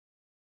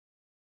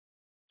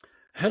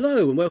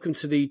Hello and welcome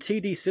to the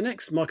TD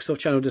Synnex Microsoft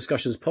Channel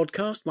Discussions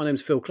podcast. My name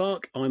is Phil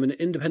Clark. I'm an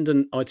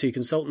independent IT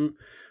consultant.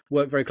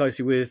 Work very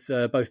closely with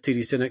both TD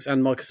Synnex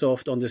and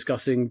Microsoft on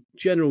discussing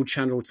general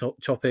channel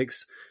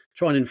topics,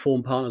 try and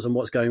inform partners on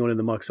what's going on in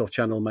the Microsoft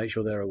channel, make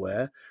sure they're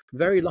aware.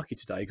 Very lucky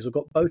today because I've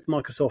got both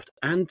Microsoft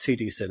and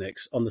TD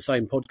Synnex on the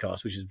same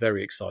podcast, which is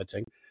very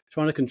exciting.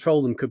 Trying to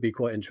control them could be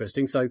quite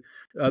interesting. So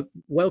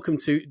welcome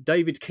to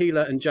David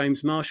Keiller and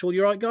James Marshall.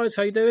 You all right, guys?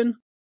 How you doing?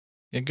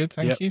 Yeah, good.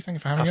 Thank you. Thank you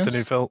for having us.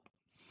 Afternoon, Phil.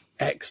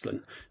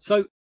 Excellent.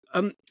 So,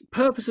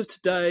 purpose of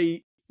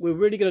today, we're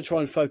really going to try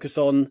and focus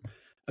on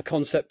a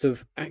concept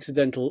of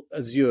Accidental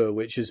Azure,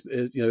 which is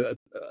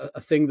a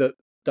thing that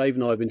Dave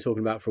and I have been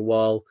talking about for a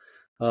while,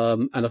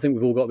 and I think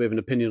we've all got a bit of an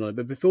opinion on it.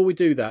 But before we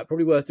do that,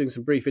 probably worth doing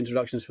some brief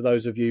introductions for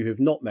those of you who've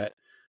not met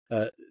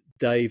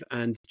Dave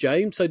and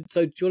James. So do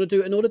you want to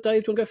do it in order,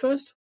 Dave? Do you want to go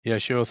first? Yeah,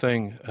 sure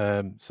thing.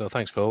 So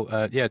thanks, Phil.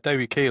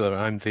 David Keiller.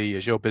 I'm the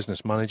Azure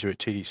Business Manager at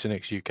TD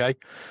Synnex UK.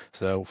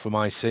 So for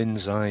my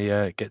sins,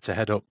 I get to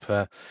head up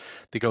the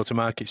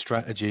go-to-market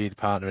strategy, the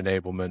partner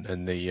enablement,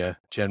 and the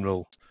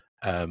general,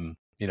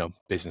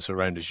 business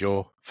around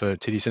Azure for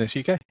TD Synnex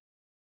UK.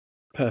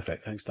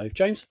 Perfect. Thanks, Dave.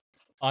 James?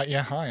 Hi,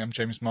 I'm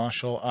James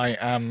Marshall. I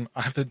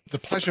have the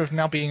pleasure of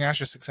now being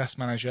Azure Success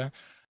Manager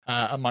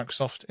at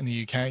Microsoft in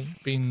the UK.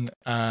 Been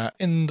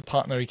in the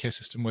partner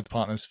ecosystem with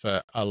partners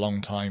for a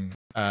long time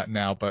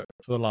now, but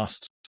for the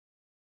last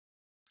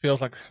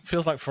feels like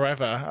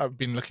forever, I've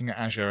been looking at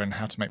Azure and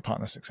how to make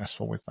partners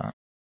successful with that.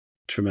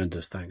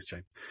 Tremendous. Thanks,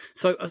 James.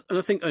 So, and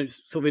I think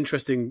it's sort of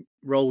interesting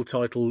role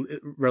title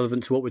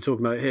relevant to what we're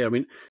talking about here. I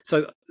mean,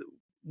 so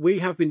we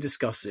have been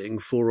discussing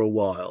for a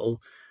while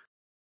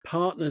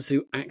partners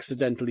who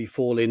accidentally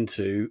fall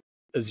into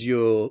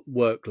Azure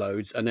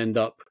workloads and end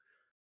up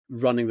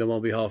running them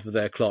on behalf of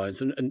their clients.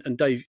 And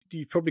Dave,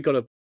 you've probably got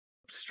a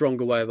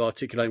stronger way of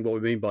articulating what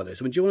we mean by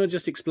this. I mean, do you want to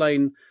just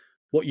explain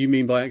what you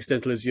mean by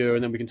Accidental Azure,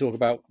 and then we can talk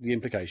about the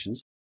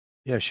implications?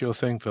 Yeah, sure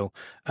thing, Phil.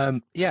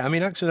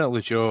 Accidental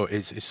Azure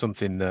is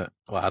something that,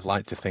 well, I'd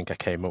like to think I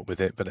came up with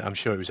it, but I'm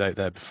sure it was out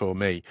there before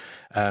me.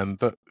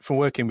 But from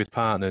working with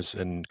partners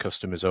and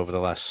customers over the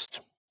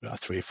last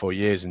 3 or 4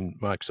 years in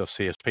Microsoft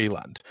CSP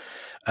land,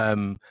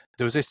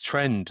 there was this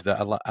trend that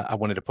I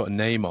wanted to put a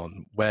name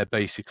on, where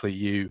basically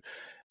you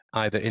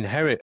either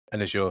inherit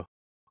an Azure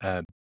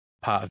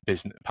part of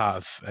business,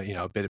 a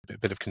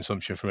bit of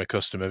consumption from a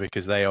customer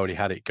because they already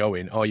had it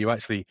going, or you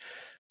actually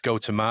go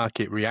to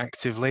market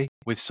reactively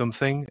with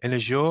something in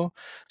Azure.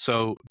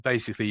 So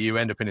basically, you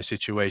end up in a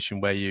situation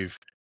where you're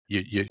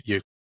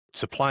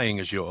supplying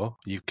Azure.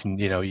 You're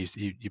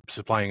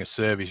supplying a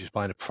service, you're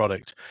supplying a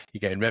product, you're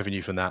getting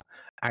revenue from that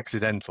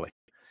accidentally.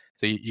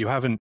 So you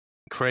haven't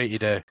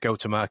created a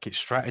go-to-market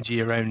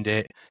strategy around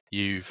it.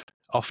 You've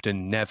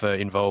often never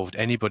involved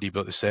anybody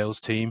but the sales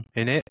team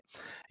in it,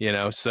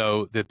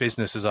 so the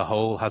business as a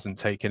whole hasn't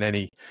taken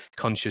any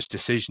conscious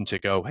decision to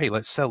go, hey,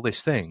 let's sell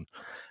this thing.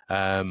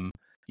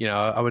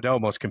 I would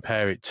almost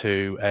compare it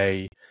to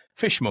a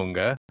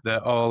fishmonger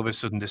that all of a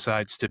sudden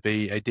decides to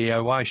be a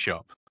DIY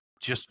shop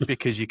just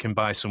because you can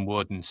buy some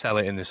wood and sell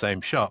it in the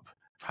same shop.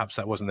 Perhaps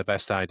that wasn't the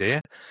best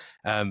idea.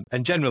 And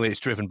generally, it's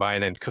driven by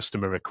an end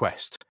customer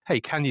request. Hey,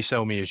 can you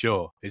sell me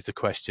Azure? Is the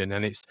question.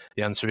 And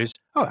the answer is,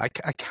 oh, I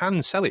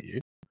can sell it you.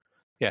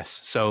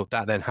 Yes. So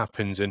that then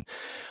happens. And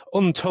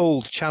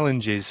untold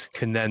challenges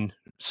can then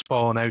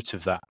spawn out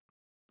of that.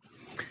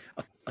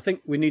 I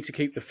think we need to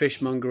keep the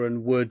fishmonger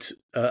and wood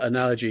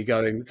analogy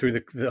going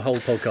through the whole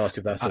podcast,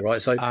 if that's all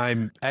right. So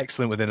I'm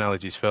excellent with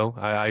analogies, Phil.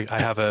 I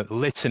have a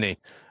litany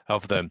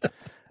of them.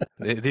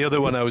 The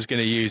other one I was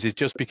going to use is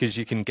just because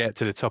you can get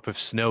to the top of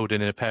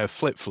Snowdon in a pair of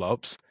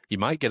flip-flops, you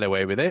might get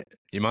away with it,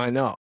 you might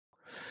not.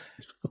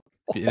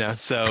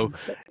 It's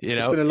been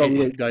a long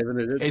week, Dave,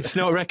 isn't it? It's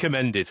not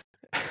recommended.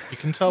 You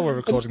can tell we're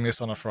recording this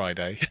on a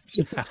Friday.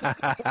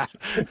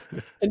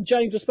 And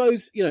James, I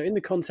suppose, in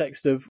the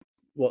context of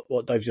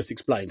what Dave's just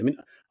explained, I mean,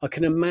 I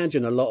can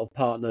imagine a lot of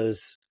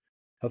partners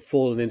have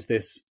fallen into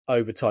this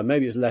over time.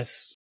 Maybe it's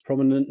less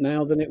prominent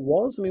now than it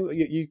was. I mean,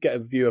 you get a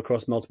view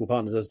across multiple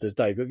partners, as does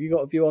Dave. Have you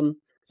got a view on,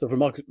 so from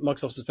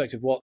Microsoft's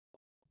perspective, what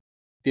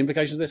the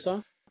implications of this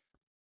are?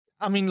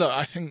 I mean, look,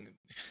 I think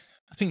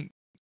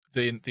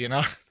the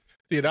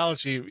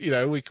analogy,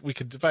 we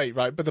could debate,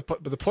 right? But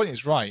the point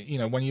is right.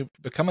 When you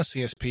become a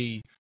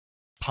CSP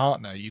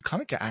partner, you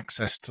kind of get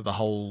access to the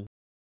whole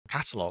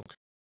catalog.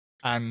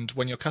 And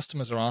when your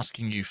customers are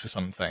asking you for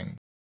something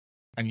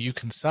and you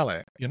can sell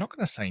it, you're not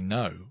going to say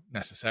no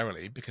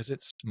necessarily because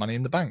it's money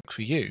in the bank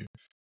for you.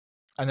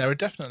 And there are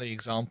definitely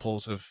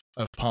examples of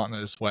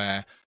partners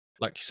where,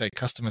 like you say,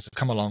 customers have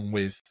come along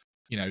with,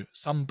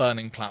 some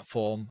burning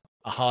platform,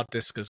 a hard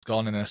disk has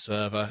gone in a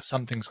server,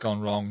 something's gone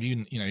wrong.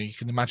 You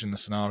can imagine the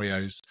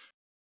scenarios.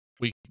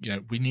 We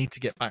need to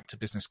get back to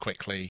business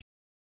quickly.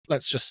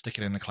 Let's just stick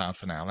it in the cloud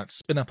for now. Let's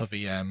spin up a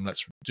VM.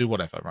 Let's do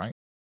whatever, right?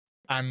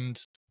 And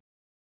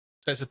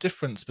there's a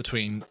difference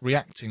between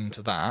reacting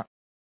to that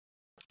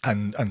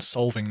and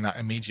solving that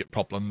immediate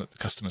problem that the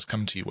customers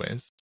come to you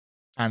with,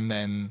 and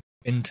then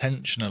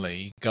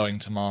intentionally going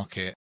to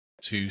market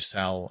to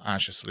sell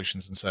Azure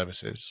solutions and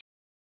services.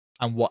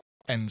 And what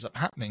ends up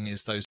happening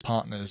is those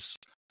partners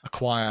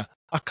acquire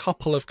a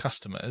couple of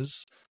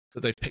customers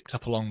that they've picked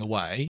up along the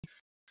way,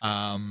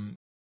 and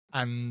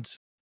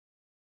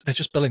they're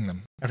just billing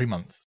them every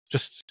month.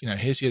 Just,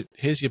 here's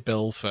your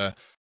bill for,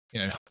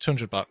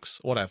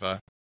 $200, whatever.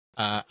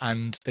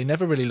 And they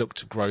never really look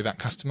to grow that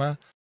customer.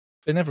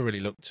 They never really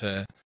look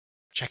to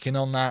check in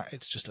on that.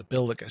 It's just a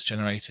bill that gets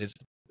generated.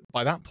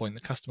 By that point,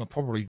 the customer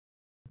probably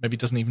maybe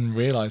doesn't even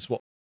realize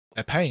what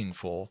they're paying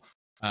for,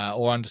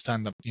 or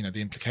understand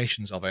the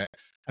implications of it.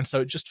 And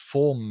so it just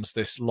forms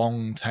this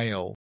long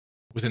tail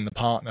within the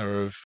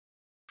partner of,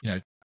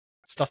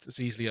 stuff that's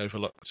easily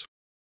overlooked.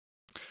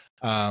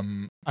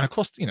 And of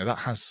course, that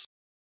has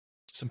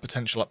some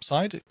potential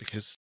upside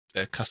because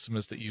they're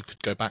customers that you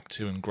could go back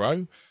to and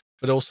grow.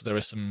 But also there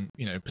are some,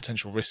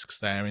 potential risks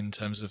there in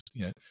terms of,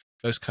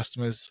 those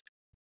customers,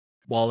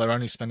 while they're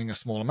only spending a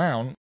small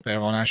amount,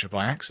 they're on Azure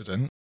by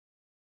accident,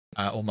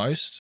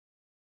 almost.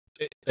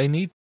 They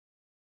need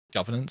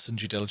governance and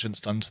due diligence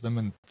done to them,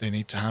 and they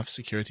need to have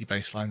security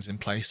baselines in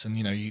place. And,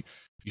 you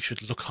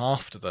should look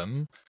after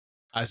them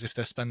as if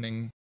they're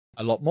spending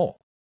a lot more.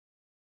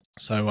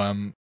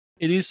 So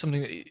it is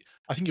something that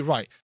I think you're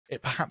right.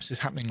 It perhaps is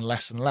happening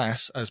less and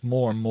less as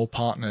more and more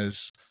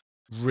partners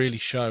really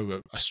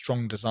show a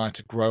strong desire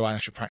to grow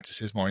Azure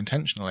practices more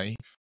intentionally.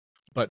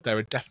 But there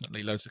are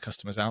definitely loads of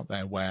customers out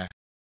there where,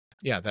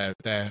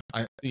 they're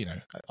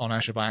on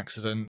Azure by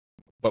accident,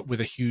 but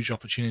with a huge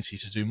opportunity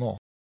to do more.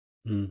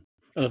 And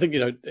I think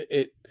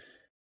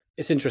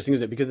it's interesting,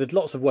 isn't it? Because there's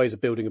lots of ways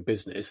of building a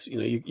business.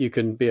 You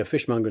can be a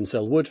fishmonger and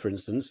sell wood, for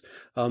instance,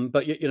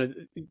 but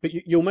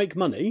you'll make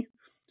money,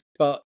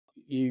 but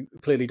you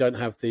clearly don't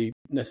have the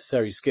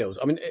necessary skills.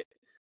 I mean,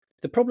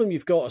 the problem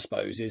you've got, I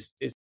suppose, is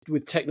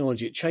with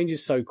technology, it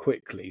changes so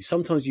quickly.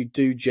 Sometimes you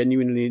do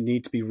genuinely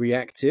need to be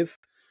reactive,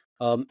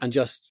 and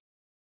just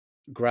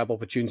grab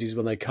opportunities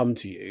when they come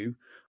to you,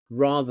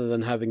 rather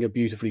than having a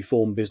beautifully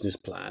formed business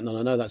plan. And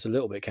I know that's a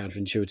little bit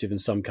counterintuitive in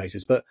some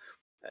cases, but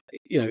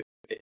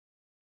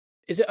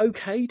is it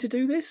okay to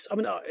do this? I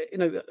mean, I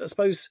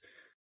suppose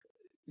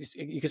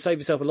you can save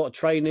yourself a lot of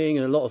training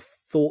and a lot of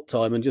thought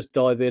time and just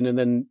dive in and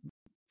then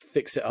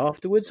fix it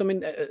afterwards. I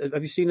mean,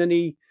 have you seen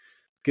any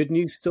good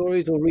news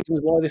stories or reasons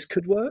why this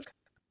could work,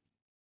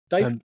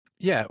 Dave?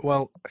 Yeah,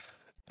 well,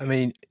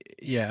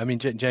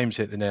 James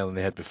hit the nail on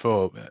the head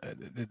before.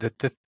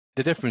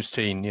 The difference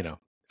between,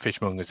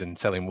 fishmongers and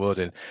selling wood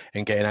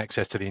and getting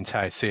access to the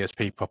entire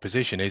CSP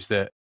proposition is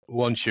that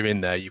once you're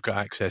in there, you've got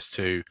access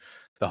to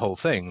the whole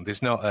thing.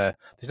 There's not a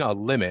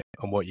limit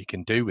on what you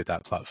can do with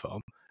that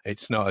platform.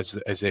 It's not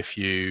as if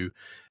you,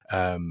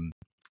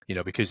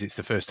 because it's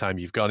the first time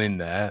you've gone in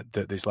there,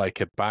 that there's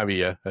like a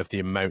barrier of the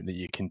amount that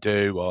you can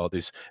do, or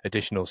there's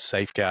additional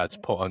safeguards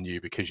put on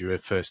you because you're a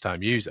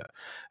first-time user.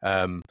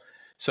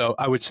 So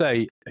I would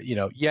say,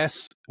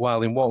 yes,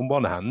 while on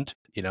one hand,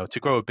 to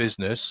grow a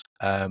business,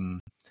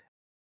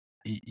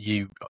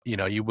 you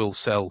will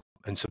sell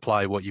and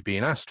supply what you're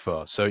being asked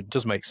for. So it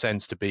does make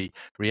sense to be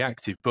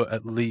reactive, but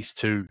at least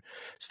to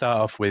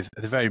start off with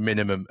the very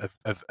minimum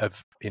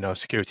of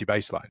security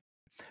baseline.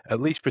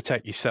 At least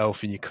protect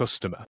yourself and your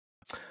customer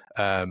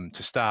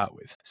to start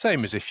with.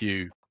 Same as if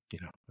you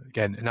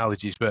again,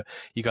 analogies, but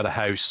you got a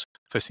house,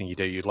 first thing you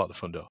do, you lock the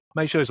front door.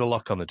 Make sure there's a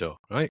lock on the door,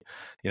 right?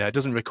 It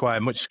doesn't require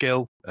much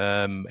skill.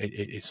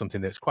 It's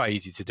something that's quite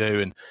easy to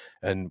do,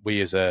 and we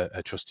as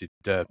a trusted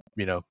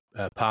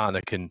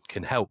partner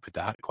can help with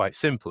that quite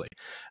simply.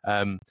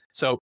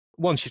 So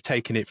once you've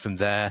taken it from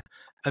there,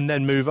 and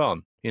then move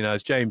on.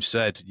 As James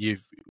said,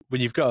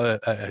 when you've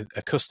got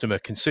a customer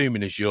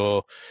consuming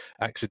Azure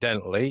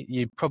accidentally,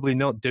 you're probably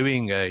not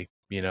doing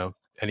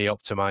any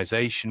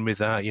optimization with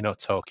that. You're not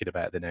talking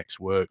about the next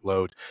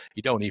workload.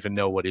 You don't even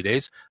know what it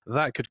is.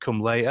 That could come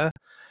later,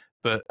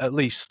 but at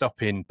least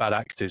stopping bad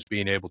actors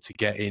being able to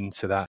get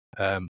into that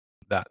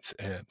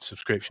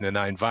subscription and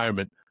that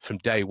environment from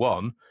day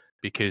one,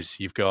 because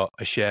you've got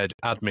a shared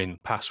admin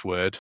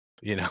password,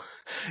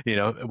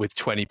 with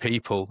 20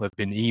 people have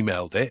been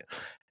emailed it.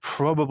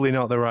 Probably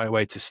not the right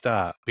way to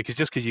start, because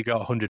just because you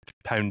got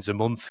 £100 a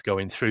month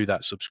going through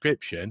that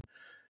subscription,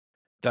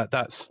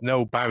 that's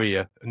no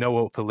barrier,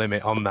 no upper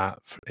limit on that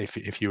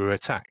if you were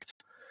attacked,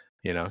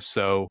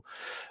 So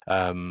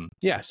that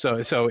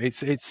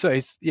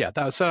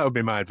would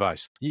be my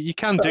advice. You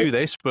can do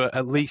this, but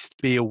at least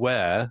be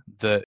aware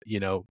that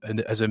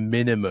and as a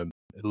minimum,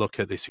 look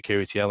at the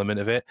security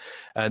element of it,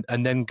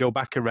 and then go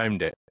back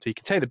around it. So you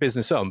can take the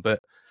business on, but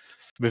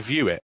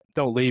review it.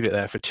 Don't leave it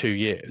there for 2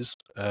 years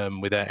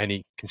without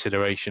any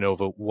consideration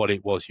over what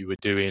it was you were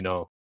doing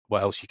or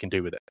what else you can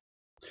do with it.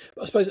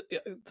 I suppose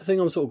the thing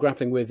I'm sort of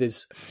grappling with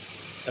is,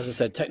 as I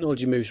said,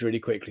 technology moves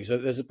really quickly. So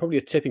there's probably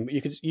a tipping, but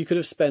you could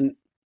have spent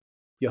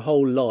your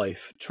whole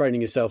life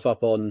training yourself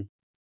up on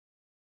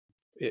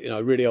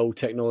really old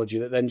technology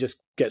that then just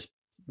gets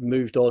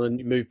moved on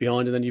and moved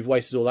behind, and then you've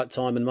wasted all that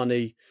time and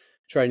money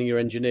training your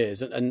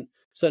engineers. And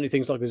certainly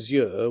things like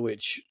Azure,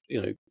 which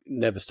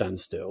never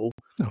stands still.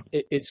 No.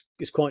 It's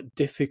quite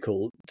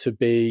difficult to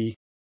be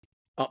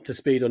up to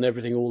speed on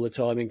everything all the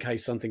time in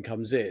case something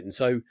comes in.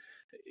 So,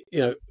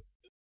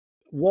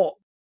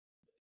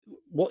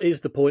 what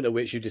is the point at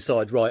which you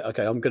decide, right,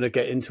 okay, I'm going to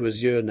get into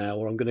Azure now,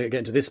 or I'm going to get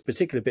into this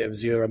particular bit of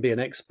Azure and be an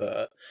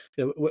expert?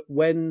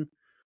 When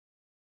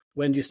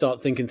do you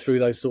start thinking through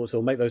those sorts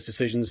or make those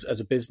decisions as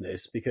a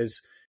business?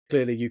 Because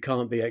clearly you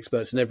can't be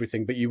experts in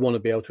everything, but you want to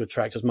be able to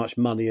attract as much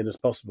money in as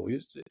possible. You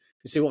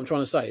see what I'm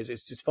trying to say?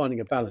 It's just finding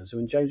a balance. I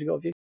mean, James, you got a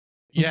view?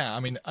 Yeah, I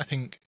mean, I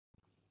think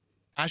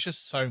Azure's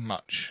so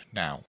much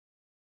now.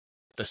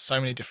 There's so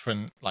many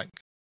different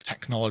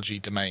technology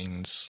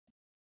domains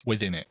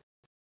within it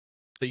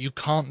that you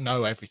can't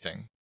know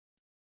everything,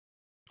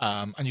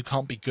 and you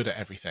can't be good at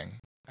everything,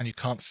 and you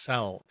can't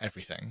sell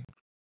everything.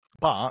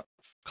 But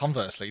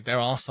conversely, there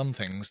are some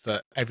things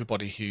that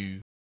everybody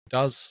who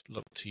does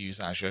look to use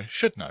Azure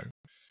should know.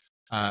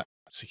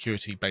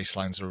 Security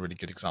baselines are a really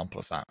good example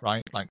of that,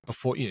 right? Like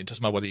before, it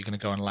doesn't matter whether you're going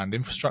to go and land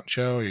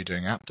infrastructure or you're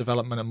doing app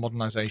development and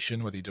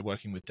modernization, whether you're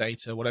working with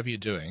data, whatever you're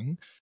doing,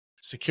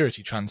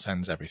 security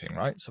transcends everything,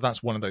 right? So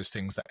that's one of those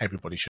things that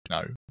everybody should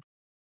know.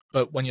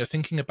 But when you're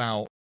thinking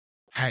about,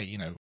 hey,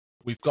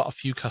 we've got a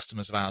few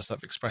customers of ours that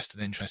have expressed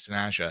an interest in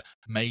Azure,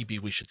 maybe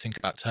we should think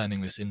about turning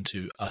this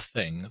into a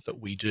thing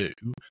that we do.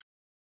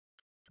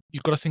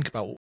 You've got to think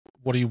about,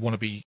 what do you want to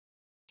be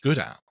good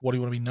at? What do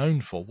you want to be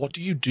known for? What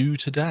do you do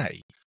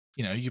today?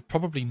 You're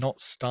probably not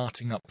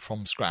starting up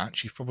from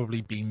scratch. You've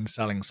probably been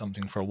selling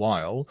something for a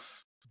while.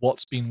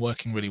 What's been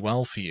working really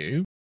well for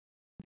you?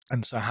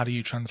 And so how do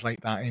you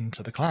translate that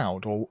into the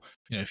cloud? Or,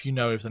 if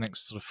over the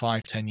next sort of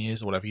 5-10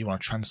 years or whatever, you want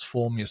to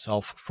transform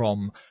yourself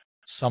from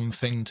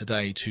something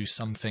today to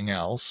something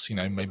else,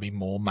 maybe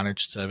more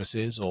managed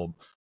services or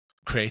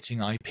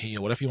creating IP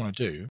or whatever you want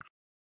to do,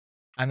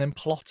 and then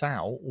plot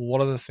out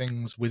what are the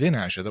things within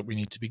Azure that we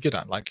need to be good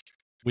at. Like,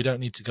 we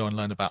don't need to go and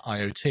learn about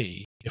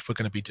IoT if we're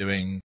going to be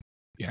doing,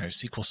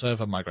 SQL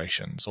Server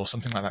migrations or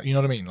something like that. You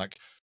know what I mean? Like,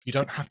 you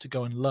don't have to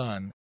go and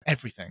learn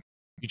everything.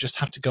 You just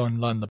have to go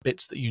and learn the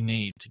bits that you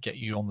need to get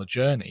you on the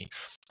journey.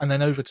 And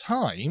then over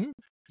time,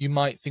 you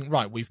might think,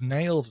 right, we've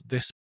nailed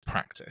this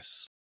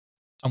practice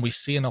and we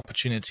see an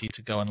opportunity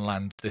to go and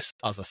land this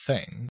other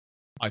thing,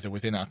 either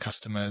within our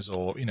customers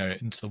or,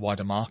 into the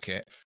wider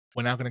market.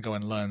 We're now going to go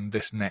and learn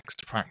this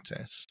next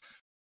practice.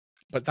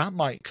 But that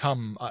might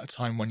come at a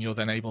time when you're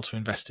then able to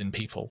invest in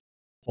people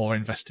or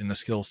invest in the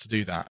skills to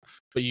do that.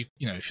 But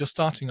if you're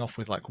starting off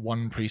with like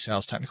one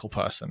pre-sales technical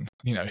person,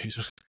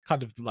 who's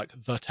kind of like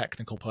the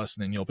technical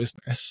person in your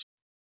business,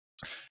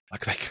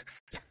 like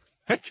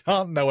they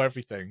can't know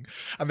everything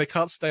and they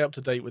can't stay up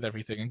to date with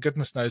everything. And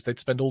goodness knows they'd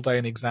spend all day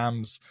in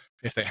exams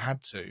if they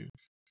had to.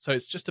 So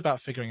it's just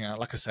about figuring out,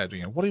 like I said,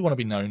 what do you want to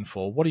be known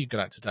for? What are you good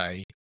at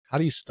today? How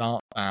do you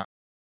start at,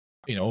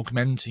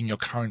 augmenting your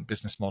current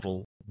business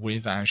model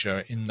with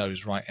Azure in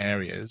those right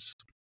areas?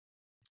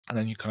 And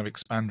then you kind of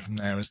expand from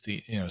there as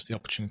the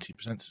opportunity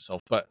presents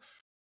itself. But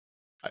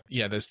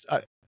as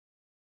I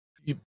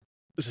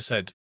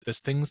said, there's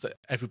things that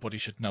everybody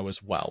should know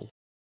as well.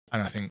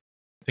 And I think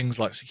things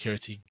like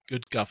security,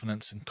 good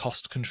governance, and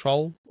cost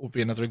control would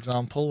be another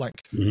example.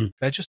 Like,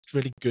 they're just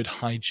really good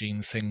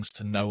hygiene things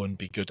to know and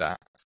be good at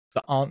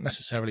that aren't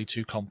necessarily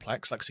too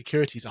complex. Like,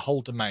 security is a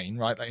whole domain,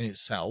 right, in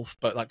itself,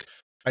 but like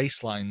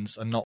baselines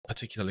are not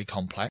particularly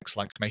complex,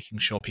 like making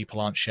sure people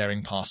aren't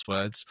sharing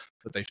passwords,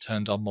 that they've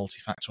turned on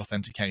multi-factor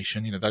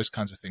authentication, those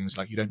kinds of things.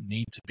 Like, you don't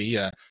need to be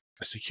a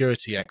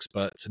security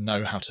expert to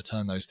know how to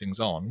turn those things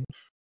on.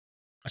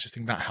 I just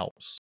think that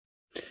helps.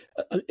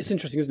 It's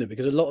interesting, isn't it?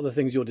 Because a lot of the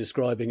things you're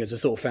describing as a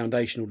sort of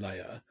foundational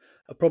layer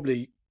are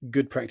probably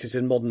good practice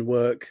in modern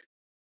work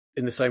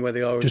in the same way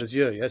they are in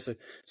Azure. Yeah.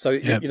 So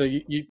yeah.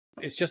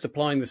 It's just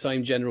applying the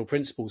same general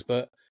principles,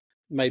 but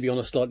maybe on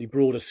a slightly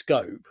broader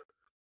scope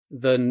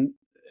than,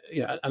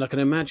 and I can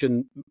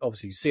imagine,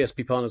 obviously,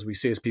 CSP partners, we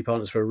CSP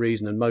partners for a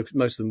reason, and most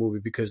of them will be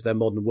because they're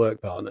modern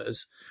work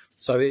partners.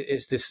 So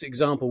it's this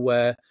example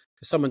where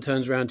if someone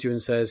turns around to you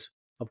and says,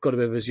 I've got a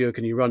bit of Azure,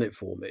 can you run it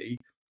for me?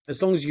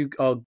 As long as you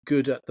are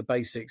good at the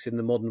basics in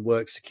the modern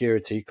work,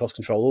 security, cost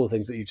control, all the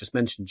things that you just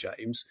mentioned,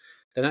 James,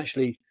 then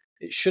actually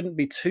it shouldn't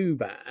be too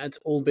bad,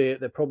 albeit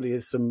there probably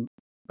is some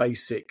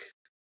basic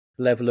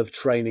level of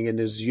training in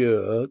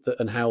Azure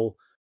and how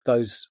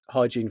those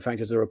hygiene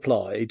factors are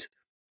applied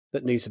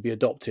that needs to be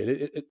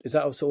adopted. Is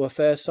that sort of a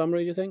fair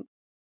summary, do you think,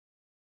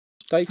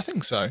 Dave? I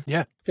think so.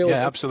 Yeah,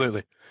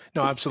 absolutely.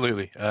 No,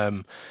 absolutely.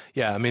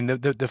 I mean,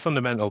 the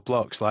fundamental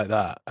blocks like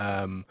that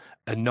are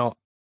not,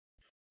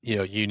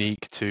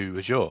 unique to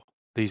Azure.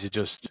 These are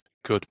just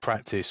good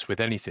practice with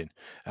anything.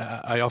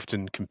 I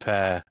often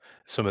compare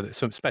some,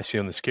 especially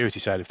on the security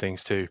side of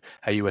things, to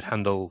how you would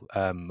handle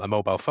a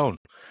mobile phone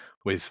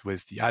with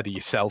either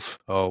yourself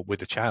or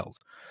with a child.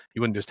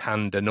 You wouldn't just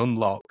hand an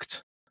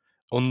unlocked,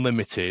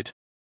 unlimited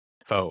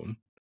phone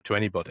to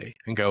anybody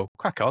and go,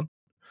 crack on.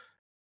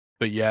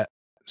 But yet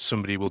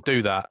somebody will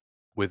do that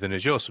with an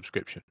Azure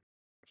subscription.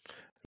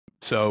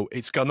 So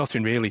it's got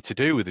nothing really to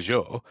do with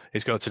Azure.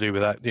 It's got to do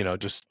with that,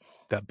 just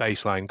that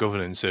baseline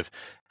governance of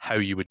how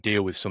you would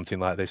deal with something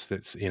like this.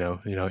 That's in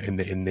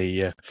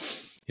the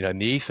in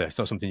the ether. It's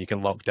not something you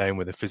can lock down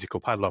with a physical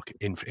padlock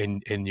in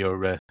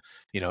your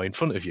in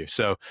front of you.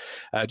 So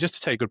just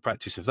to take good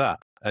practice of that,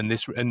 and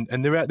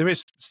there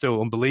is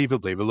still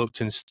unbelievably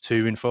reluctance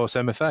to enforce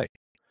MFA,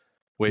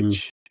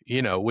 which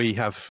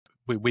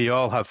we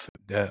all have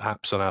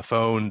apps on our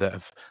phone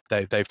that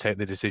they've taken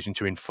the decision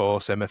to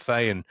enforce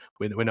MFA, and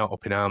we're not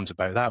up in arms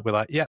about that. We're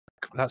like, yeah,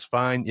 that's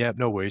fine, yeah,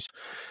 no worries,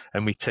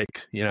 and we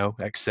tick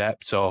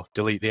accept or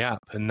delete the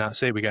app, and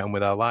that's it. We get on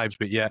with our lives.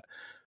 But yet,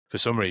 for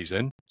some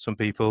reason, some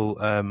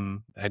people,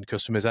 end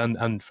customers,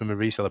 and from a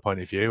reseller point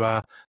of view,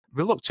 are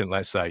reluctant,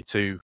 let's say,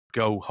 to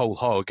go whole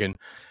hog and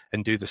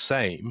do the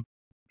same,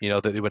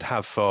 that they would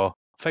have for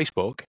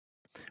Facebook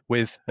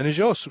with an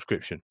Azure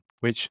subscription,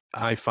 which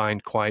I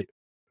find quite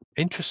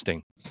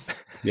interesting.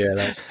 Yeah,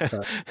 that's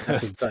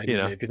insane.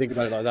 If you think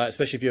about it like that,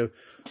 especially if you're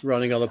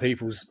running other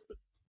people's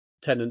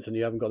tenants and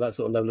you haven't got that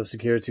sort of level of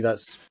security,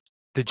 that's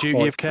the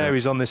duty of care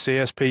is on the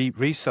CSP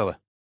reseller.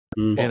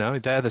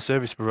 They're the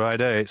service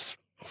provider.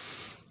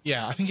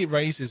 I think it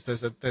raises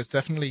there's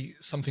definitely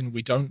something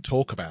we don't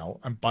talk about.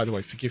 And by the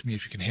way, forgive me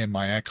if you can hear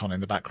my aircon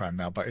in the background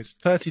now, but it's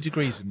 30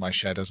 degrees in my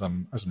shed as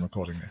I'm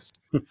recording this.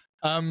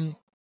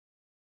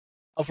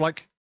 Of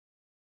like,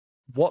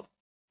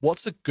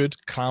 what's a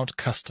good cloud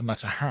customer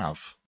to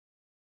have?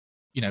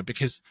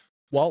 Because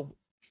while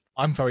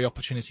I'm very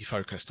opportunity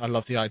focused, I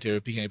love the idea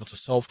of being able to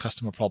solve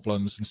customer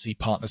problems and see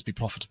partners be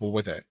profitable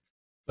with it.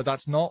 But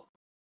that's not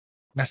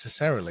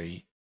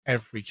necessarily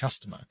every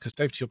customer. Because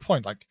Dave, to your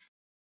point, like,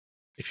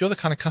 if you're the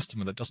kind of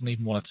customer that doesn't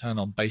even want to turn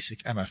on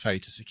basic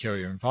MFA to secure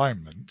your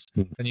environment,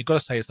 then you've got to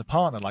say as the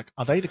partner, like,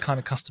 are they the kind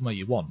of customer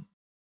you want?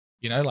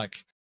 Are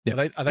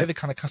they the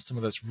kind of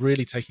customer that's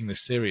really taking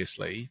this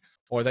seriously?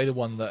 Or are they the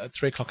one that at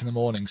 3:00 in the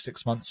morning,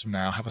 6 months from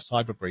now, have a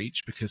cyber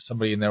breach because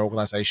somebody in their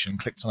organization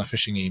clicked on a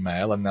phishing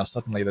email and now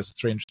suddenly there's a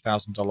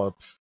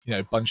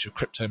 $300,000, bunch of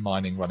crypto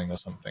mining running or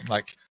something?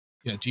 Like,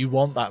 do you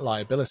want that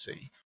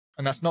liability?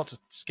 And that's not to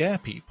scare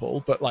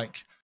people, but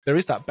like, there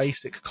is that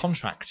basic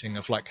contracting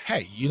of like,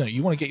 hey, you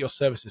want to get your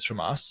services from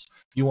us.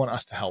 You want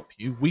us to help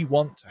you. We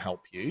want to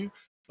help you.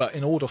 But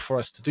in order for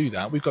us to do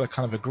that, we've got to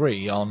kind of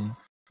agree on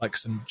like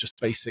some just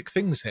basic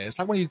things here. It's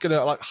like when you're going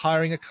to like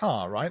hiring a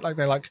car, right? Like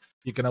they're like,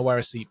 you're going to wear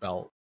a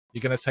seatbelt.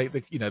 You're going to take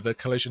the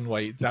collision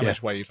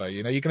damage waiver.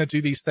 You're going to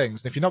do these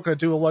things. And if you're not going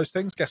to do all those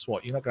things, guess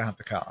what? You're not going to have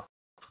the car.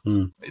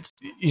 It's,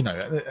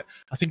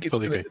 I think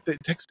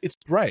it's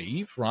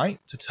brave, right,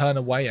 to turn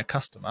away a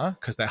customer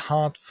because they're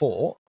hard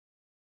fought.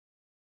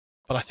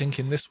 But I think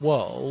in this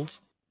world,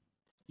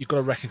 you've got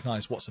to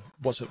recognize what's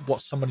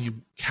someone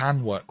you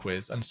can work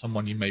with and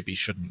someone you maybe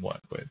shouldn't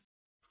work with.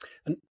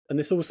 And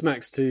this all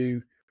smacks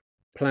to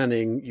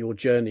planning your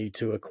journey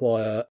to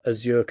acquire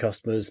Azure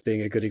customers,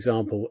 being a good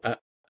example,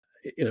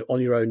 on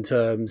your own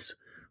terms,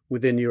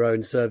 within your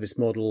own service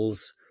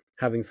models,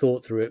 having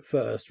thought through it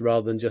first,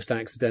 rather than just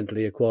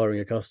accidentally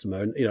acquiring a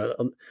customer.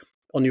 And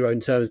on your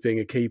own terms being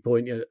a key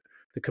point,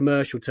 the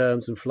commercial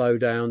terms and flow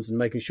downs, and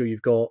making sure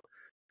you've got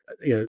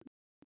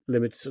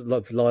limits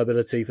of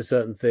liability for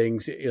certain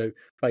things,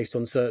 based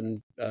on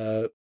certain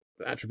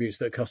attributes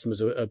that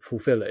customers are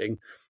fulfilling.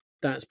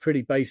 That's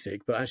pretty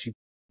basic, but actually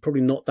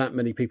probably not that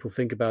many people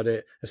think about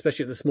it,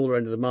 especially at the smaller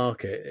end of the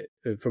market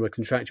from a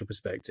contractual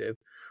perspective.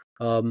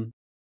 So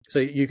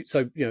it's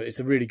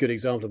a really good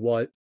example of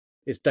why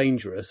it's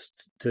dangerous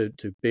to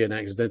be an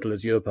accidental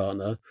Azure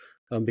partner,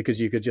 because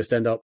you could just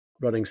end up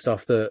running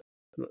stuff that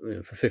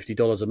for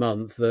 $50 a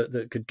month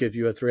that could give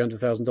you a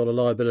 $300,000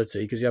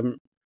 liability because you haven't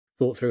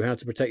thought through how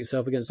to protect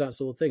yourself against that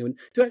sort of thing. I mean,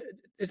 do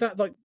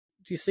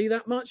you see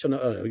that much? I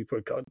don't know, you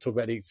probably can't talk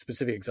about any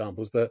specific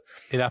examples, but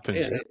it happens.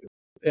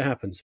 It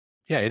happens.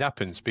 Yeah, it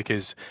happens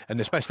because, and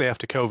especially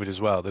after COVID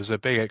as well, there's a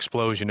big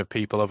explosion of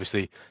people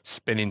obviously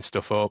spinning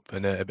stuff up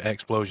and an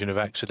explosion of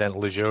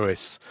accidental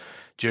Azurists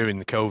during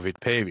the COVID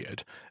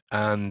period.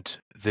 And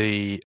at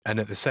the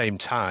same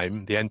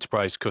time, the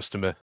enterprise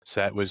customer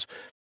set was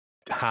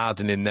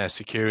hardening their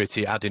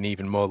security, adding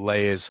even more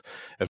layers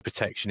of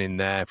protection in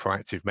there,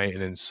 proactive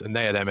maintenance, and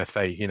they had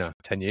MFA,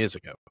 10 years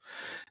ago.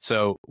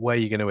 So where are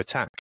you going to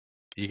attack?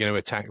 You're going to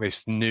attack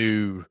this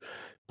new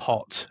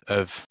pot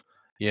of,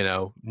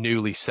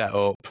 newly set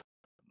up,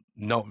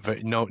 not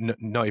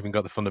even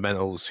got the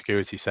fundamental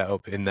security set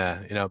up in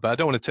there, But I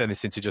don't want to turn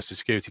this into just a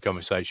security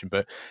conversation.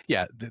 But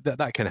yeah,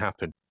 that can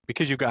happen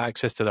because you've got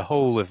access to the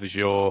whole of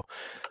Azure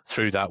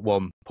through that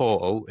one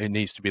portal. It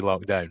needs to be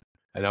locked down.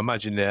 And I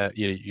imagine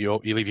you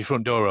leave your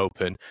front door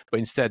open, but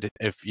instead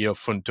of your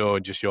front door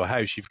and just your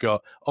house, you've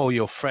got all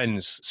your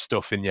friends'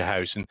 stuff in your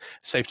house and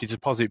safety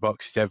deposit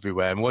boxes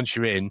everywhere. And once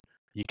you're in,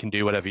 you can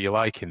do whatever you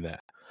like in there.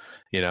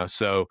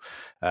 So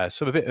a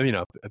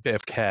bit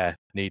of care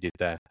needed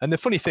there. And the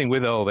funny thing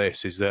with all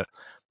this is that,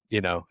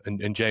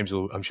 and James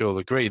I'm sure will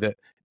agree that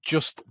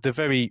just the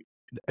very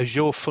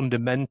Azure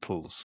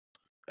fundamentals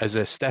as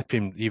a step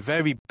in your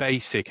very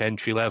basic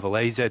entry level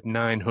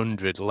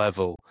AZ900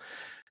 level,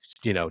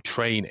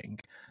 training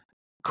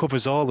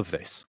covers all of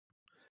this.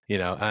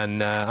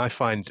 And I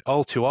find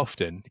all too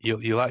often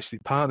you'll actually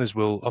partners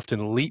will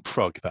often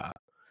leapfrog that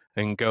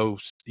and go,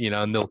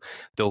 and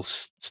they'll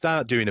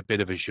start doing a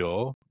bit of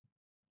Azure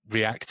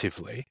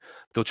reactively.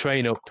 They'll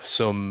train up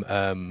some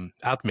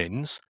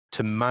admins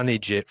to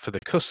manage it for the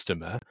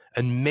customer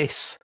and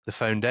miss the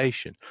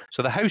foundation.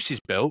 So the house is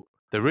built,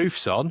 the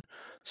roof's on,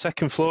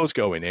 second floor's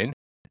going in,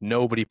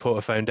 nobody put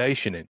a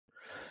foundation in.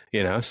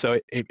 So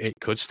it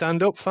could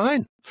stand up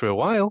fine for a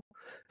while,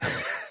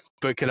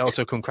 but it can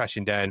also come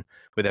crashing down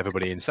with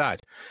everybody inside.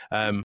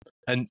 And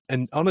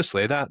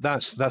honestly,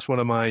 that's one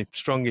of my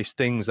strongest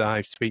things that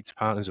I speak to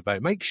partners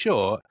about. Make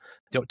sure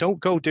don't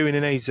go doing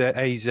an AZ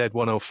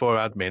 104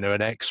 admin or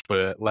an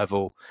expert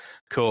level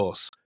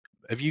course.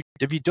 Have you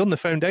done the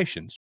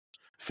foundations?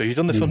 Have you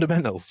done the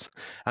fundamentals?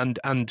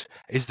 And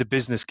is the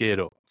business geared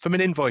up from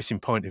an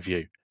invoicing point of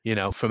view?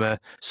 From a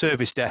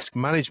service desk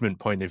management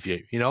point of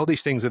view, all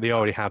these things that they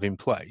already have in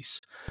place.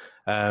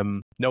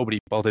 Nobody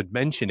bothered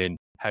mentioning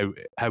how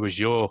has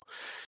your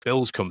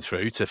bills come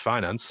through to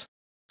finance.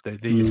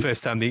 The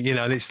first time,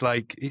 it's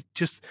like it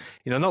just,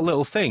 not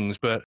little things,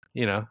 but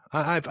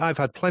I've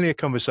had plenty of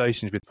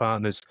conversations with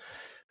partners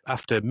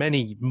after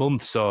many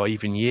months or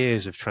even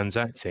years of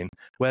transacting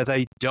where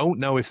they don't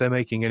know if they're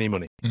making any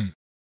money.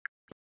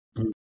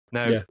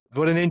 Now,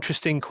 what an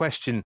interesting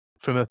question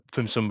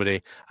from somebody.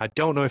 I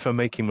don't know if I'm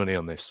making money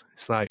on this.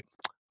 It's like,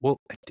 well,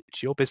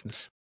 it's your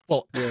business.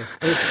 Well, yeah,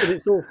 and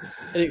it's all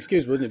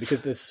inexcusable, isn't it?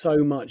 Because there's so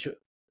much,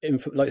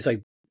 like you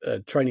say,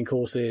 training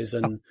courses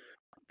and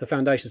the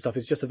foundation stuff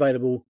is just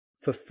available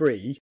for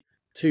free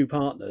to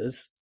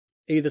partners,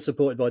 either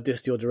supported by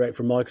Disty or direct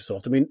from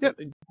Microsoft. I mean,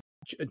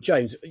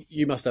 James,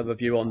 you must have a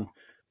view on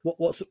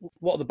what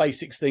are the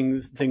basics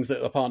things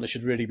that a partner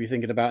should really be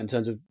thinking about in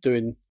terms of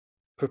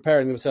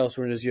preparing themselves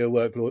for an Azure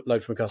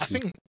workload from a customer.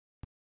 I think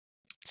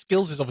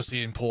skills is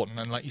obviously important,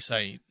 and like you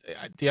say,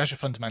 the Azure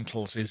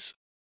fundamentals is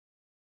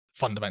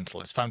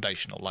fundamental. It's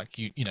foundational. Like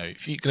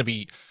if you're going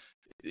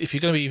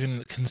to be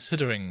even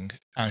considering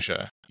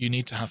Azure, you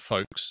need to have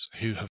folks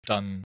who have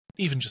done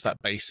even just that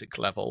basic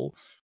level,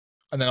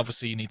 and then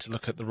obviously you need to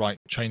look at the right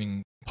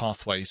training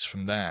pathways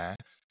from there.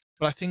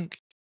 But I think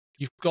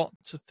you've got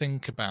to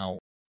think about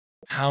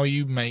how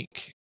you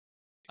make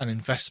an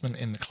investment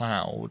in the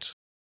cloud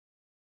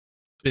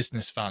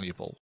business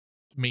valuable,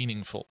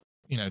 meaningful,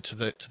 to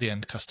the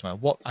end customer.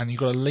 And you've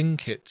got to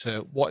link it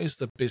to what is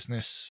the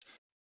business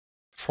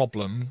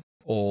problem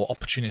or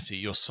opportunity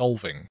you're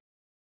solving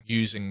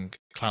using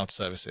cloud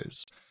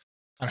services,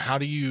 and how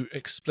do you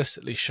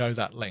explicitly show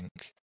that link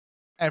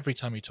every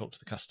time you talk to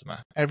the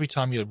customer, every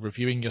time you're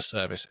reviewing your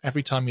service,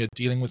 every time you're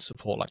dealing with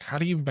support. Like, how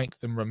do you make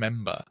them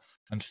remember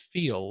and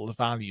feel the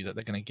value that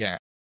they're going to get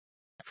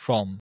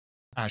from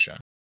Azure,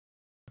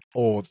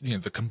 or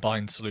the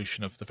combined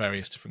solution of the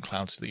various different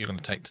clouds that you're going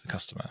to take to the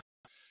customer?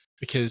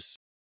 Because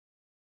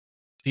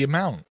the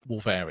amount will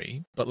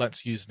vary, but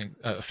let's use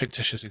a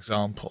fictitious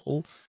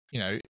example.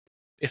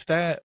 If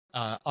their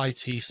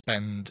IT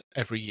spend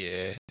every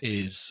year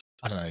is,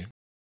 I don't know,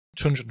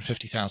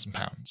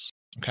 £250,000,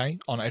 okay,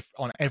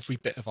 on every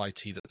bit of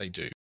IT that they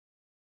do.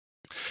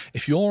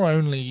 If you're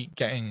only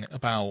getting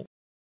about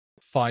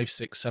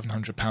 £500,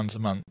 £600, £700 a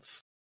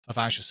month of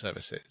Azure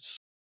services,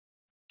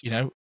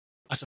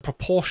 as a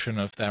proportion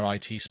of their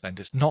IT spend,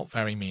 it's not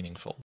very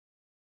meaningful.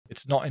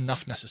 It's not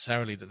enough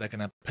necessarily that they're going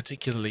to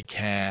particularly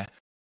care,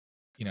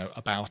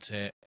 about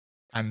it.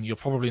 And you're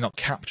probably not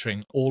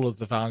capturing all of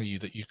the value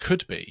that you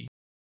could be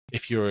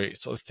if you're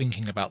sort of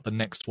thinking about the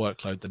next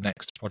workload, the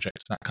next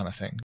project, that kind of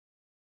thing.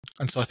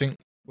 And so I think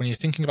when you're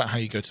thinking about how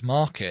you go to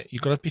market,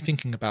 you've got to be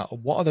thinking about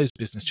what are those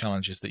business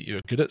challenges that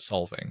you're good at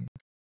solving?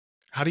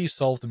 How do you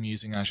solve them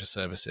using Azure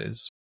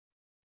services?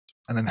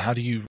 And then how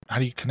do you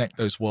connect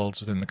those worlds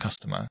within the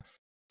customer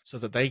so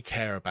that they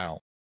care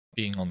about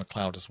being on the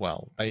cloud as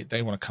well?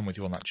 They want to come with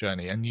you on that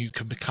journey, and you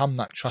can become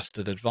that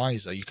trusted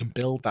advisor. You can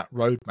build that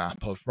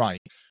roadmap of, right,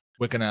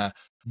 we're going to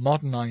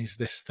modernize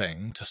this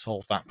thing to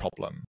solve that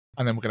problem.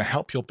 And then we're going to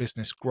help your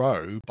business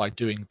grow by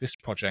doing this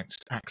project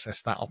to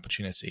access that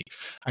opportunity.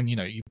 And,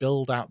 you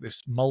build out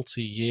this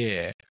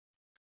multi-year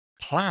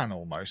plan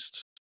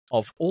almost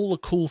of all the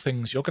cool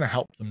things you're going to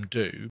help them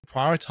do,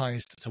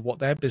 prioritized to what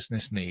their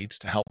business needs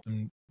to help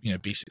them,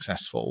 be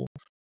successful.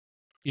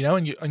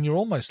 And you're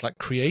almost like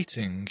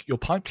creating your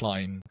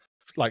pipeline,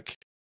 like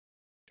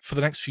for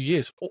the next few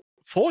years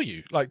for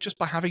you, like just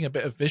by having a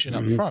bit of vision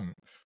up front.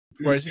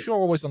 Whereas if you're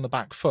always on the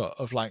back foot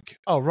of like,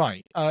 oh,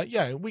 right,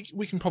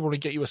 we can probably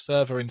get you a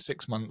server in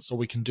 6 months, or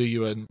we can do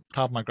you a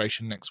cloud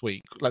migration next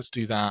week. Let's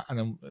do that. And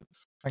then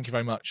thank you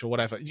very much, or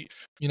whatever.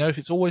 If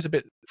it's always a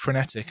bit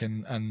frenetic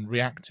and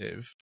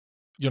reactive,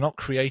 you're not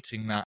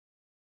creating that.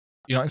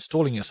 You're not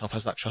installing yourself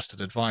as that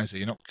trusted advisor.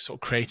 You're not sort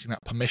of creating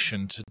that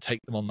permission to take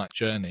them on that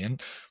journey. And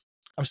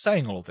I'm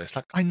saying all of this,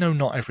 like, I know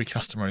not every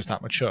customer is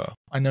that mature.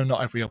 I know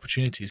not every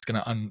opportunity is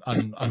going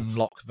to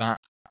unlock that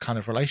kind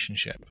of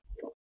relationship.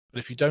 But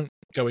if you don't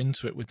go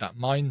into it with that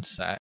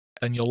mindset,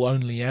 then you'll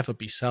only ever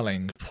be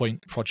selling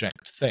point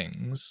project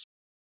things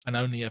and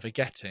only ever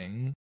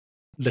getting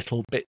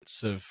little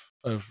bits of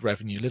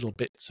revenue, little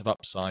bits of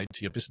upside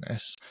to your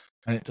business.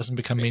 And it doesn't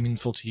become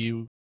meaningful to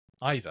you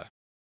either.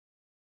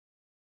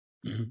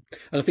 And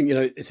I think,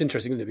 it's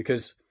interesting, isn't it?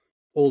 Because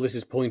all this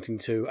is pointing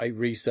to a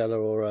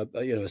reseller or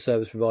a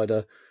service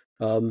provider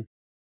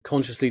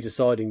consciously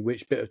deciding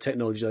which bit of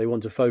technology they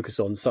want to focus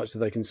on, such that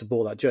they can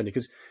support that journey.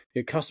 Because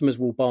customers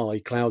will buy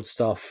cloud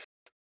stuff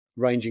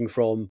ranging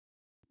from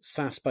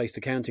SaaS-based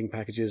accounting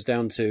packages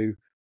down to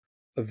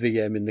a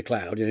VM in the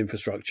cloud,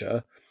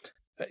 infrastructure.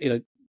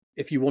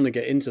 If you want to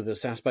get into the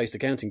SaaS-based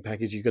accounting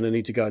package, you're going to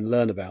need to go and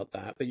learn about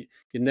that. But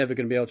you're never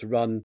going to be able to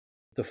run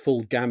the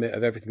full gamut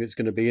of everything that's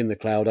going to be in the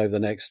cloud over the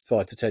next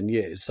 5 to 10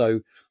 years.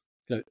 So,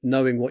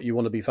 knowing what you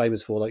want to be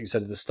famous for, like you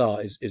said at the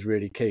start, is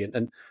really key.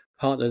 And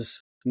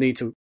partners need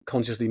to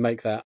consciously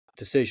make that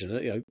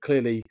decision.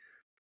 Clearly,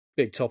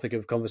 big topic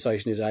of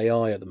conversation is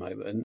AI at the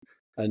moment,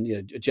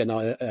 and Gen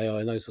AI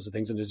and those sorts of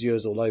things, and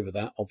Azure's all over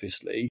that,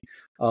 obviously.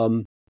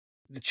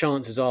 The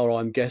chances are,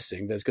 I'm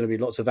guessing, there's going to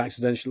be lots of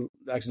accidental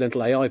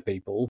AI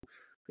people.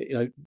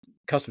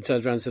 Customer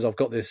turns around and says, "I've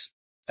got this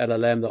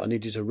LLM that I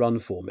need you to run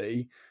for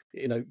me.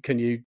 Can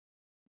you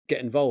get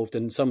involved?"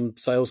 And some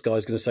sales guy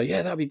is going to say,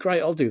 "Yeah, that'd be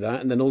great. I'll do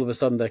that." And then all of a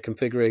sudden, they're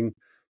configuring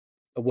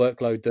a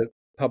workload that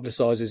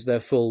publicizes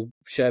their full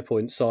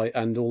SharePoint site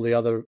and all the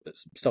other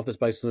stuff that's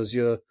based on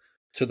Azure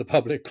to the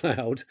public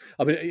cloud.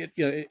 I mean,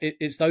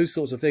 it's those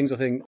sorts of things, I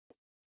think,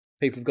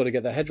 people have got to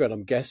get their head around,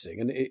 I'm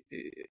guessing.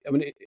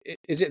 And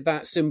is it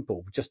that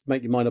simple? Just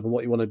make your mind up on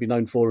what you want to be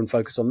known for and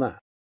focus on that.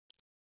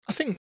 I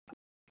think,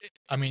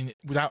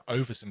 without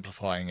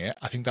oversimplifying it,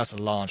 I think that's a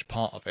large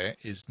part of it,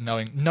 is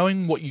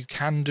knowing what you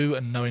can do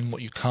and knowing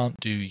what you can't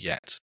do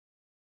yet.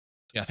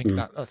 Yeah,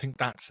 I think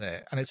that's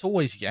it. And it's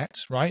always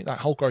yet, right? That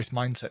whole growth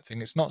mindset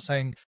thing. It's not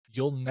saying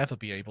you'll never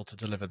be able to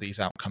deliver these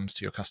outcomes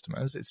to your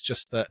customers. It's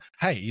just that,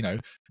 hey,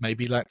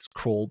 maybe let's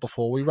crawl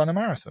before we run a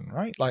marathon,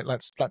 right? Like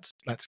let's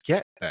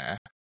get there.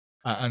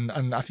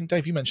 And I think,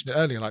 Dave, you mentioned it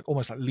earlier, like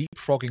almost like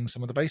leapfrogging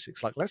some of the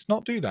basics. Like, let's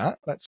not do that.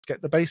 Let's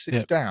get the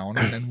basics down,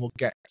 and then we'll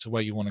get to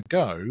where you want to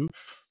go.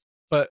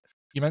 But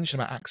you mentioned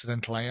about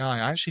accidental AI.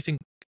 I actually think,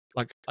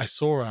 like, I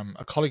saw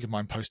a colleague of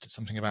mine posted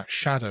something about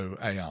shadow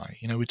AI.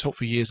 We talked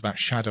for years about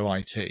shadow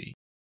IT.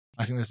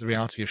 I think there's the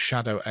reality of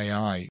shadow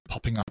AI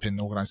popping up in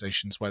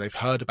organizations where they've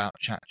heard about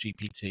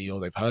ChatGPT, or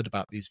they've heard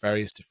about these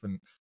various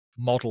different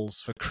models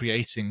for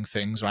creating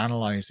things or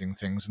analyzing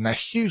things, and they're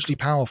hugely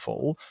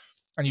powerful.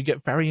 And you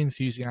get very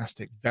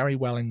enthusiastic, very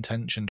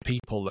well-intentioned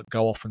people that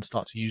go off and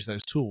start to use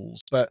those tools.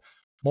 But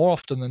more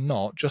often than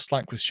not, just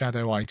like with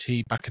shadow IT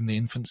back in the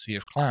infancy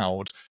of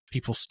cloud,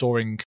 people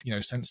storing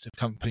sensitive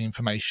company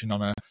information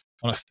on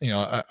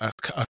a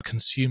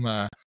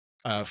consumer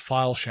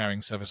file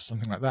sharing service or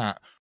something like that,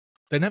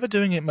 they're never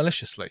doing it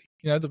maliciously.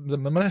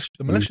 The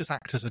malicious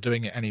actors are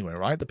doing it anyway,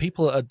 right? The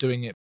people that are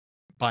doing it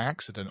by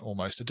accident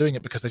almost are doing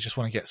it because they just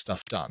want to get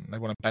stuff done. They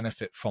want to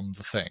benefit from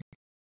the thing.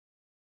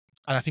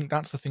 And I think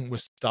that's the thing we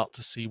start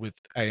to see with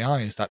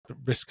AI, is that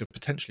risk of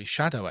potentially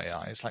shadow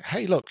AI. It's like,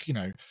 hey, look,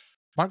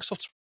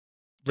 Microsoft's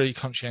really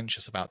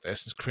conscientious about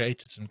this, has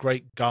created some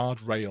great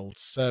guardrailed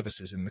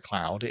services in the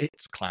cloud.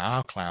 It's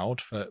our cloud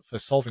for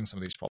solving some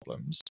of these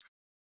problems.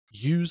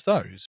 Use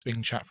those,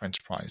 Bing Chat for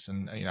Enterprise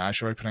and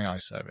Azure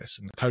OpenAI service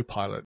and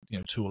Copilot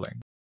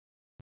tooling.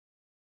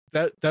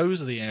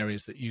 Those are the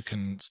areas that you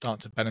can start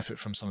to benefit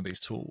from some of these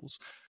tools.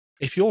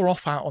 If you're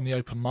off out on the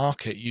open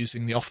market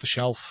using the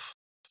off-the-shelf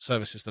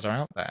services that are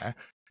out there,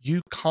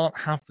 you can't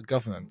have the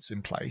governance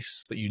in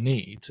place that you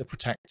need to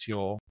protect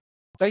your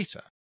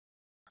data.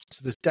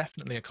 So there's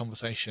definitely a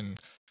conversation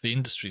the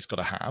industry's got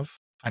to have,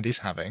 and is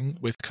having,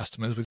 with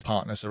customers, with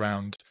partners,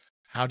 around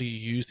how do you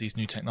use these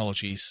new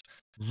technologies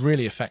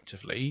really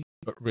effectively,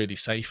 but really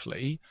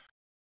safely.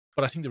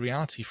 But I think the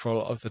reality for a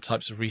lot of the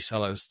types of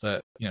resellers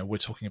that we're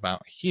talking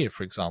about here,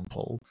 for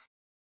example,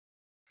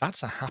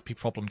 that's a happy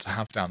problem to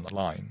have down the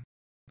line.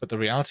 But the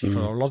reality for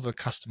a lot of the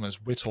customers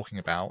we're talking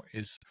about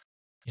is,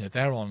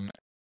 they're on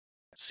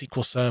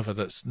SQL Server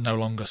that's no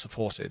longer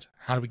supported.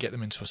 How do we get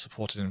them into a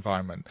supported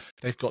environment?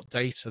 They've got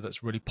data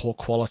that's really poor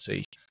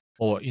quality,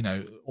 or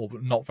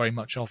not very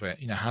much of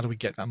it. How do we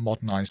get that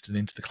modernized and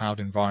into the cloud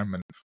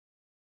environment?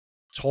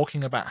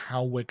 Talking about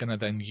how we're going to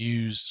then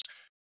use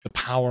the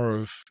power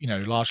of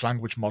large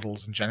language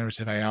models and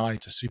generative AI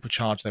to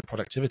supercharge their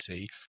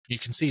productivity, you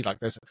can see like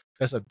there's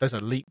a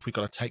leap we've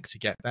got to take to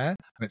get there,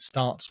 and it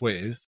starts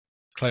with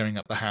clearing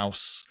up the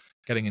house,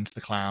 getting into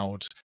the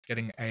cloud,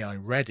 getting AI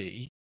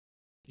ready,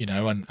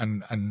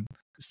 and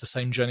it's the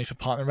same journey for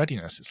partner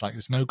readiness. It's like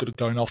there's no good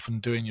going off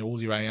and doing all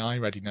your AI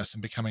readiness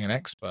and becoming an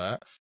expert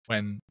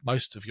when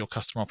most of your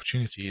customer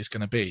opportunity is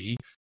going to be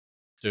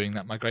doing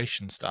that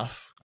migration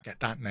stuff. Get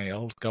that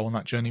nailed, go on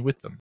that journey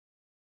with them.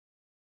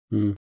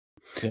 Yeah,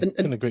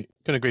 can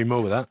agree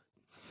more with that.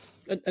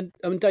 And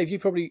I mean, Dave, you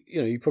probably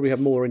have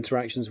more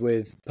interactions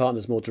with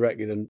partners more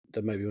directly than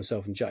maybe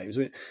myself and James.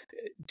 I mean,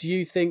 do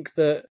you think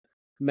that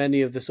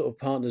many of the sort of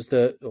partners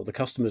or the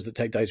customers that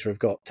Tech Data have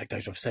got, Tech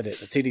Data, I've said it,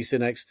 the TD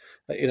Synnex,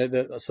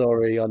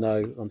 sorry, I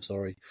know, I'm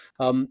sorry.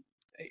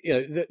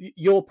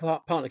 Your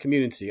partner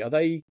community, are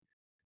they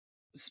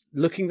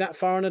looking that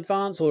far in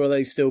advance, or are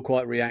they still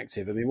quite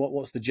reactive? I mean,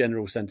 what's the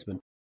general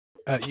sentiment?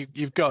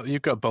 You've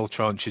got both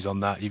tranches on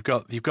that. You've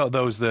got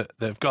those that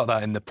have got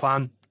that in the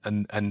plan,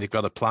 and they've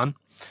got a plan.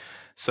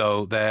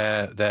 So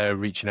they're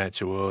reaching out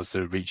to us.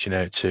 They're reaching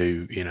out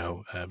to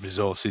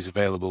resources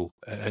available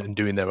and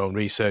doing their own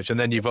research. And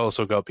then you've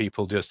also got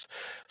people just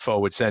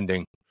forward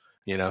sending,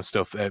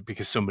 stuff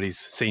because somebody's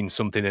seen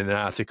something in an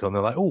article and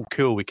they're like, oh,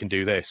 cool, we can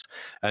do this.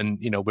 And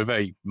we're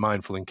very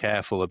mindful and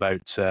careful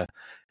about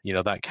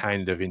that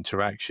kind of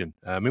interaction.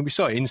 I mean, we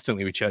saw it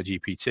instantly with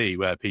ChatGPT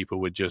where people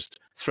would just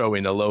throw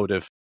in a load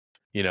of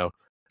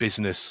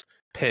business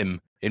PIM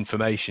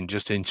information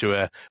just into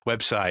a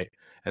website.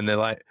 And they're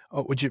like,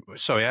 oh,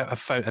 I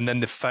found, and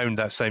then they found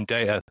that same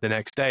data the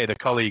next day. The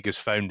colleague has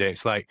found it.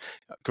 It's like,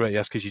 great,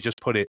 yes, because you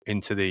just put it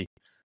into the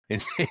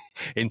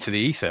into the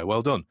ether.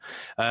 Well done.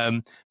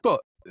 But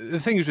the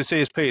thing is with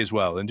CSP as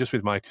well, and just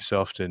with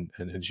Microsoft and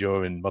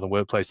Azure and Modern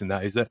Workplace and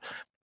that, is that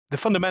the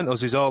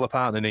fundamentals is all a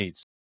partner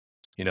needs.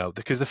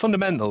 Because the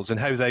fundamentals and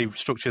how they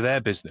structure their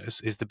business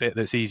is the bit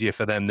that's easier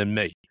for them than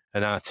me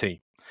and our team.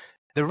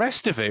 The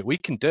rest of it we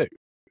can do.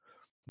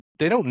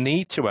 They don't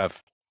need to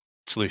have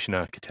solution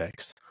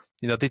architects.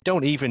 They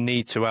don't even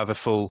need to have a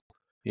full,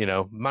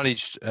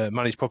 managed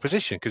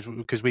proposition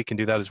because we can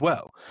do that as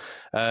well.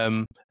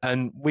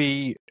 And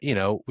we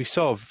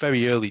saw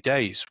very early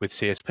days with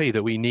CSP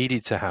that we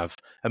needed to have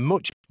a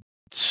much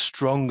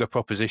stronger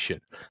proposition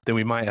than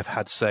we might have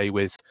had, say,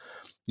 with,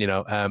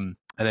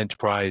 an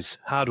enterprise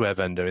hardware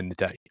vendor in the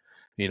day.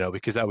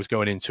 Because that was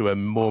going into a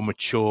more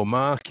mature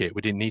market.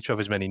 We didn't need to have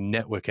as many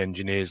network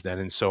engineers then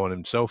and so on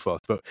and so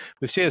forth. But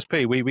with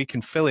CSP, we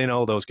can fill in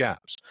all those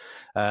gaps.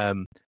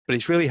 But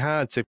it's really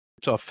hard to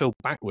sort of fill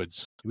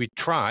backwards. We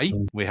try.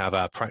 We have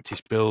our practice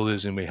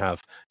builders and we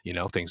have,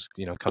 things,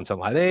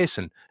 content like this.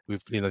 And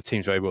we've, the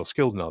team's very well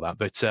skilled and all that.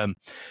 But,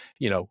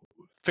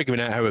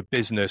 figuring out how a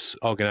business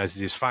organizes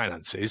its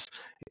finances,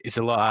 it's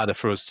a lot harder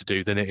for us to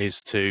do than it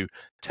is to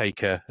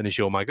take an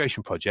Azure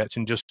migration project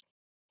and just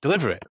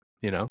deliver it.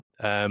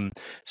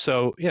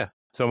 So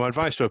my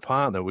advice to a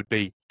partner would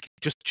be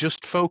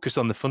just focus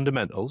on the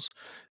fundamentals,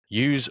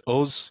 use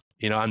us,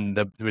 and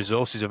the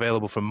resources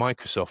available from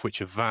Microsoft,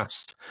 which are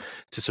vast,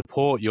 to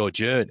support your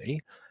journey,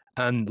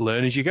 and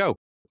learn as you go.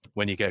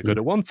 When you get good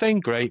at one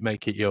thing, great,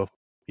 make it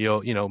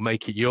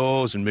make it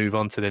yours and move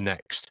on to the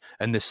next.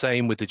 And the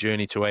same with the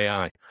journey to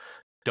AI.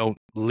 Don't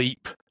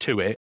leap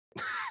to it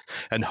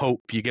and hope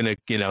you're going to,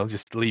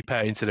 just leap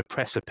out into the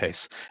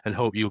precipice and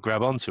hope you'll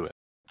grab onto it.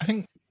 I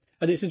think.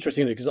 And it's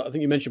interesting because I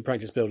think you mentioned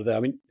Practice Builder there. I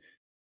mean,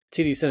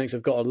 TD Synnex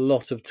have got a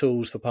lot of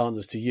tools for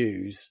partners to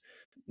use,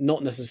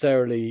 not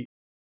necessarily,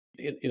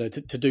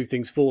 to do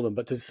things for them,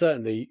 but to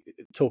certainly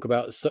talk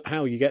about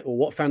how you get or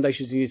what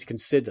foundations you need to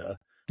consider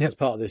as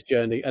part of this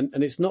journey. And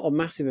it's not a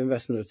massive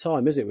investment of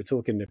time, is it? We're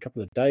talking a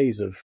couple of days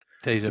of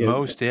days at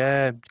most.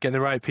 Getting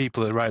the right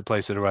people at the right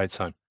place at the right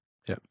time.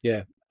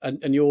 Yeah.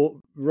 And you're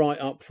right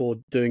up for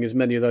doing as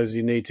many of those as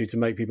you need to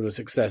make people a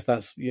success.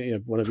 That's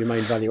one of your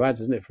main value adds,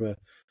 isn't it, from a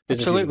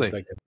business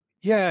perspective?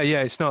 Yeah.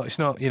 It's not. It's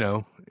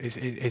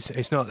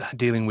not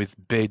dealing with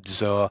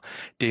bids or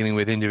dealing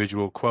with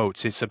individual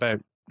quotes. It's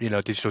about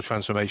digital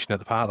transformation at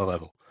the partner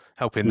level,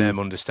 helping them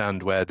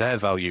understand where their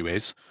value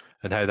is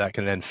and how that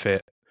can then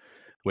fit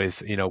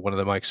with one of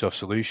the Microsoft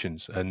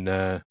solutions,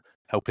 and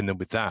helping them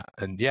with that.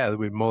 And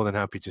we're more than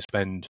happy to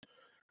spend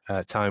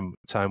time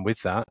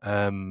with that.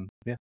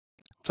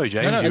 Sorry,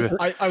 James. No.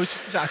 I was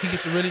just to say,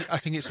 I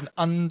think it's an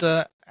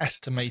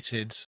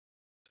underestimated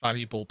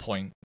valuable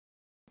point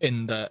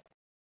in that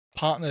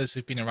partners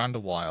who've been around a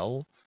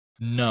while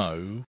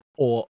know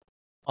or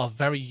are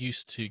very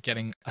used to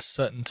getting a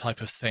certain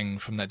type of thing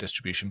from their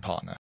distribution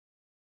partner.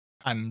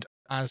 And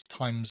as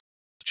times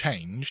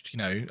changed,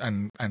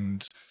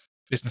 and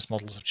business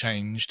models have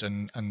changed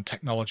and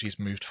technology's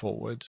moved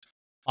forward,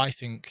 I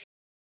think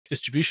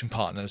distribution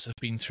partners have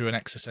been through an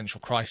existential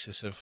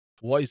crisis of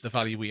what is the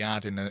value we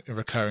add in a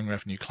recurring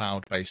revenue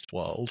cloud-based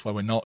world where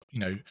we're not,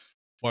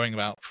 worrying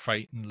about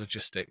freight and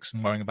logistics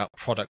and worrying about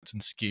product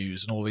and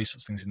SKUs and all these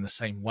sorts of things in the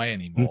same way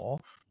anymore.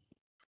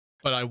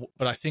 But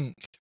I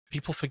think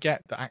people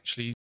forget that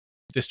actually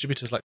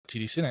distributors like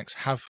TD Synnex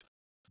have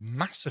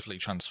massively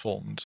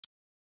transformed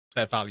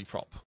their value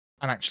prop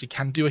and actually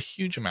can do a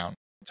huge amount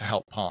to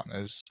help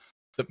partners.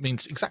 That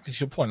means, exactly to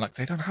your point, like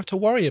they don't have to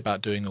worry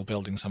about doing or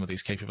building some of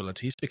these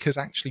capabilities because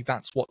actually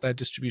that's what their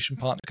distribution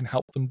partner can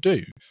help them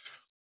do.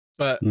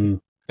 But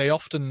they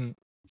often,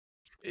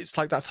 it's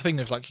like that thing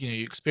of like,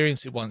 you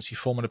experience it once, you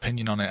form an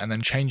opinion on it, and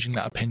then changing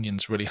that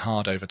opinion's really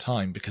hard over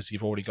time because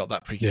you've already got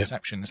that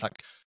preconception. Yeah. It's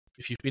like,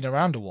 if you've been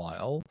around a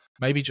while,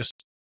 maybe just,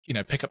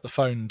 pick up the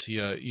phone to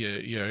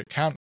your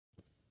account,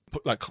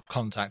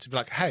 contact, and be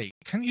like, hey,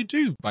 can you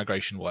do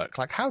migration work?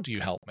 Like, how do you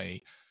help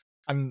me?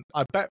 And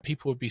I bet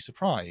people would be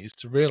surprised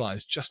to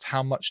realize just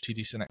how much TD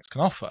Synnex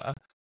can offer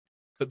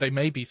that they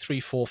maybe 3,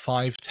 4,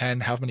 5, 10,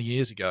 however many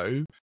years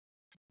ago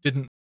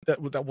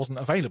that wasn't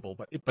available,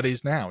 but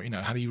is now.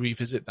 How do you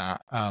revisit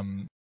that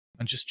and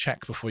just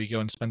check before you go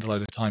and spend a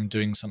load of time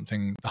doing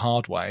something the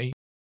hard way?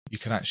 You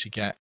can actually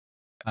get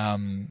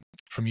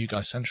from you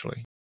guys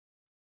centrally.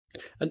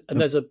 And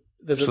there's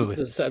Absolutely.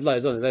 there's a set of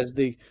layers on it. There's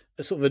the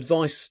sort of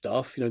advice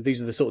stuff.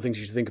 These are the sort of things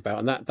you should think about,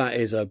 and that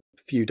is a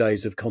few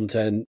days of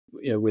content.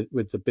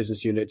 With the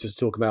business unit, just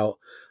talk about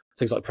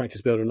things like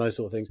practice builder and those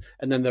sort of things.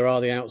 And then there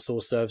are the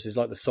outsourced services,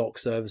 like the SOC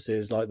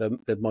services, like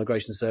the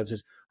migration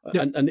services,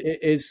 Yep. and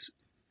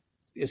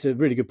it's a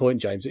really good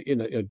point, James.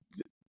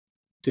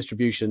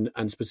 Distribution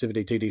and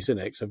specifically TD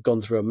Synnex have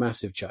gone through a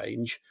massive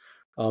change,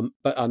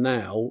 but are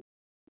now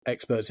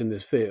experts in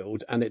this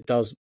field, and it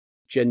does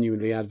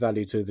genuinely add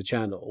value to the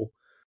channel.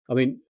 I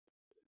mean,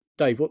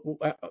 Dave,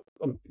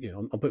 I'm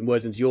putting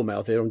words into your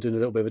mouth here. I'm doing a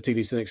little bit of a TD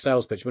Synnex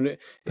sales pitch. I mean,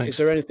 is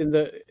there anything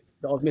that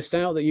I've missed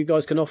out that you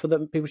guys can offer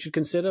that people should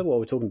consider while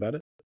we're talking about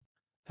it?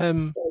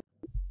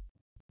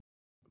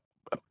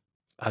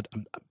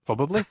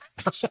 Probably.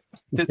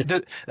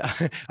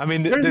 I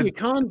mean, everything you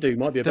can't do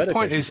might be a better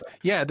point is,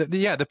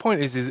 the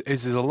point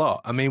is a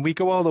lot. I mean, we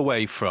go all the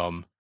way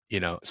from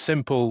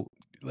simple.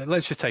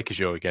 Let's just take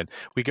Azure again.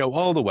 We go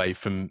all the way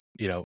from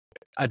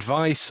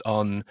advice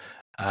on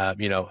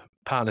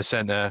partner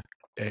center,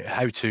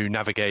 how to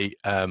navigate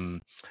the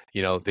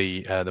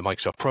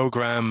Microsoft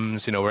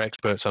programs. We're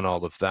experts on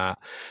all of that,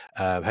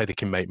 how they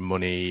can make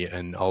money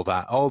and all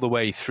that, all the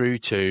way through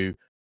to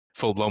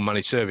full-blown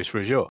managed service for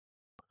Azure.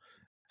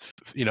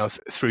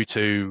 Through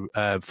to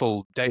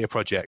full data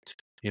project,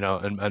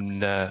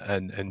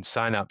 and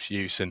Synapse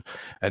use and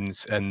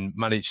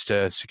managed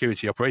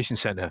security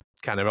operations center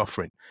kind of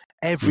offering.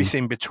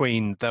 Everything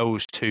between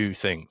those two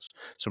things.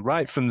 So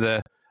right from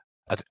the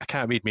I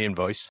can't read my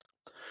invoice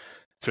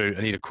through,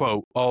 I need a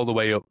quote, all the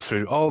way up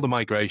through all the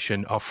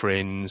migration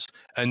offerings,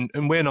 and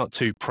we're not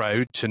too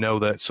proud to know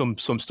that some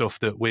stuff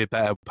that we're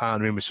better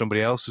partnering with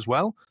somebody else as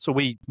well. So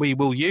we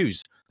will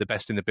use the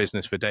best in the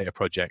business for data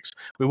projects.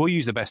 We will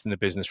use the best in the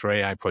business for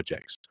AI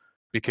projects,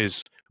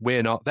 because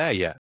we're not there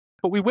yet,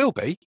 but we will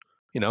be.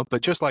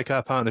 But just like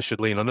our partners should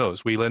lean on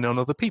us, we lean on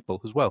other people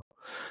as well,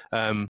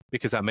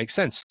 because that makes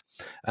sense.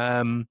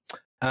 And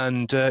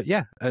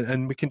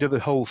we can do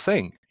the whole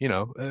thing.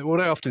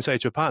 What I often say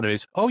to a partner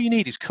is, all you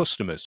need is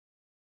customers.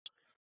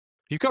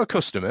 You've got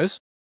customers,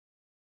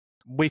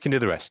 we can do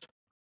the rest.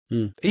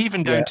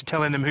 Even down to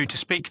telling them who to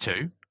speak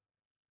to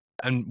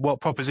and what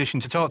proposition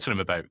to talk to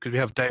them about, because we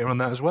have data on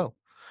that as well.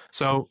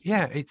 So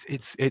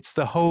it's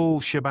the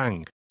whole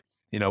shebang.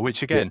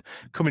 Which again,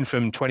 coming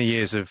from 20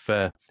 years of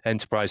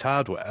enterprise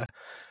hardware,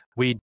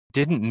 we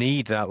didn't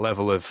need that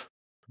level of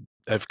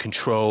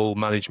control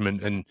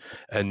management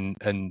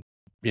and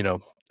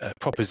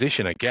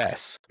proposition, I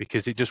guess,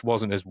 because it just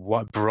wasn't as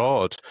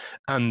broad,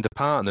 and the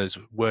partners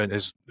weren't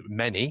as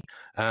many,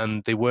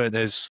 and they weren't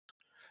as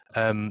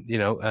not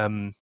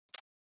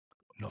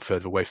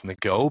further away from the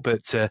goal,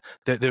 but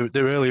they're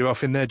earlier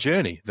off in their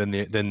journey than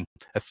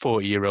a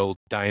 40-year-old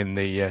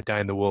die-in-the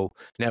wall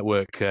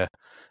network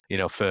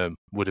firm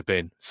would have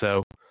been.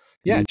 So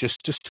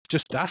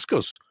just ask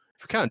us.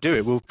 If we can't do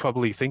it, we're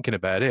probably thinking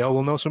about it, or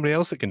we'll know somebody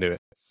else that can do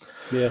it.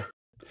 Yeah.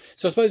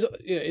 So I suppose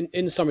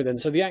in summary then,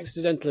 so the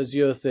Accidental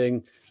Azure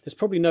thing, there's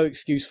probably no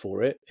excuse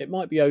for it. It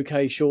might be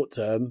okay short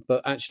term,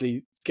 but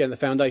actually getting the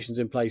foundations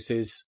in place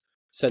is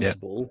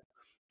sensible. Yeah.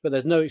 But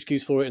there's no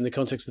excuse for it in the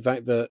context of the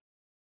fact that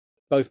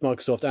both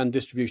Microsoft and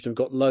distribution have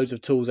got loads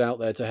of tools out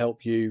there to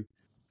help you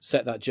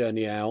set that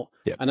journey out.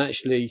 Yeah. And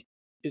actually,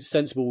 it's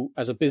sensible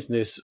as a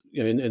business,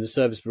 in the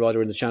service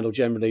provider, in the channel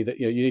generally, that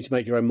you need to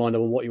make your own mind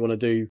on what you want to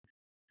do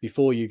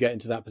before you get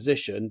into that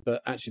position.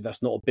 But actually,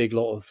 that's not a big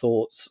lot of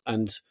thoughts,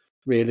 and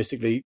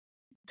realistically,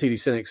 TD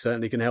Synnex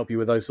certainly can help you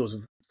with those sorts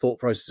of thought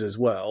processes as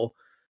well.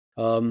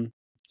 So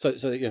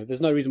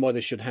there's no reason why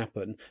this should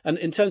happen. And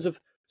in terms of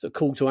sort of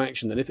call to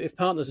action, then if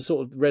partners are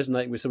sort of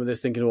resonating with some of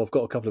this, thinking, "Oh, I've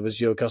got a couple of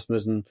Azure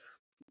customers and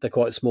they're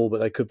quite small, but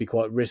they could be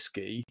quite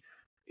risky,"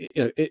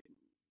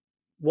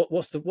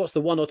 what's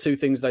the one or two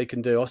things they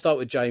can do? I'll start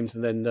with James,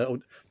 and then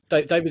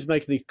David's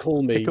making the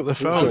call me. Pick up the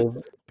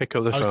phone. Pick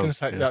up the phone. I was going to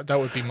say that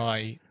would be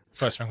my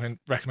first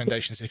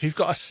recommendation. Is if you've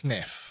got a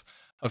sniff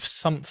of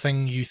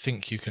something you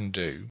think you can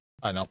do,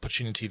 an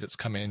opportunity that's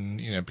come in,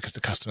 because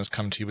the customer's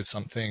come to you with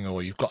something,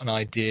 or you've got an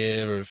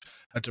idea of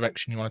a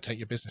direction you want to take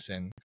your business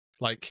in.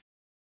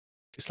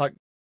 It's like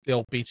the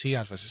old BT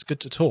adverts. It's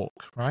good to talk,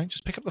 right?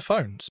 Just pick up the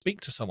phone,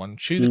 speak to someone,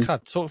 chew the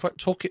cud,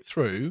 talk it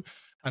through,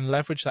 and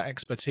leverage that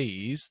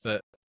expertise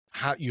that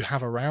you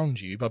have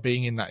around you by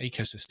being in that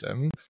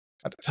ecosystem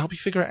to help you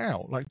figure it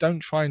out.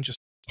 Don't try and just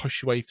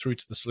push your way through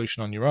to the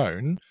solution on your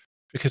own,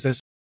 because there's,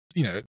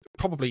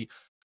 probably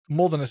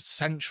more than a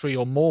century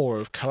or more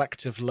of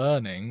collective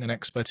learning and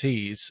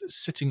expertise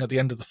sitting at the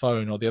end of the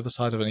phone or the other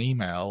side of an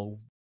email,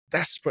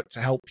 desperate to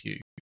help you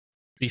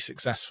be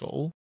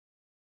successful.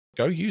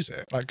 Go use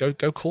it. Go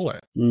call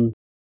it. And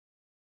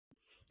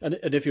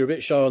if you're a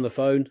bit shy on the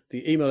phone,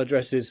 the email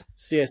address is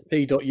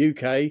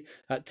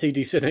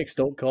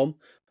csp.uk@tdsynnex.com.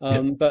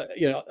 But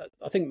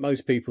I think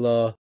most people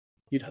are.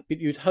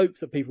 You'd hope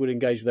that people would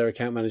engage with their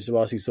account managers to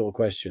ask these sort of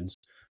questions.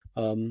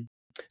 So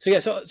like I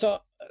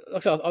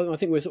said, I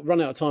think we're sort of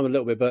running out of time a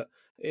little bit, but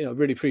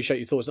really appreciate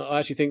your thoughts. I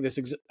actually think this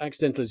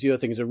Accidental Azure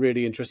thing is a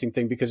really interesting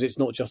thing, because it's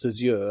not just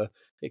Azure;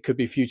 it could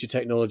be future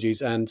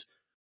technologies, and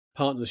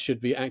partners should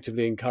be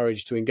actively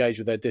encouraged to engage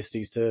with their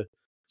disties to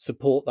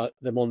support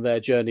them on their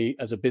journey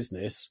as a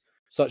business,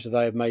 such that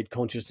they have made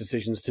conscious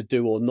decisions to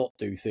do or not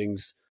do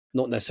things,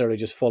 not necessarily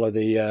just follow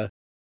the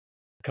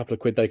couple of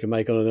quid they can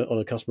make on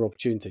a customer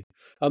opportunity.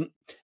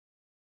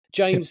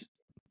 James,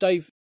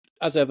 Dave,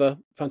 as ever,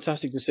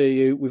 fantastic to see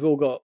you. We've all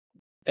got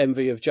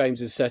envy of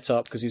James's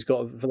setup because he's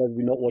got, for those of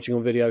you not watching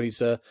on video, he's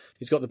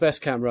got the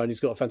best camera and he's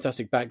got a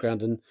fantastic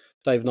background, and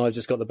Dave and I have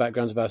just got the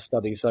backgrounds of our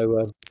study.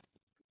 So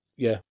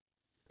yeah,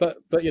 but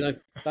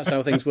that's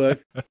how things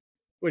work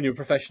when you're a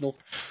professional.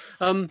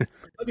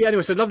 Yeah,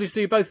 anyway, so lovely to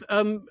see you both.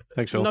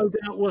 Thanks, Phil. No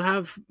doubt we'll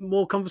have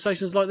more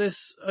conversations like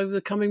this over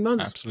the coming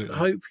months. Absolutely. I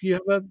hope you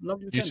have a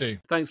lovely weekend. You too.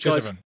 Thanks, Cheers,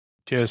 guys. everyone.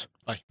 Cheers.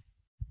 Bye.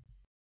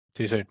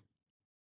 See you soon.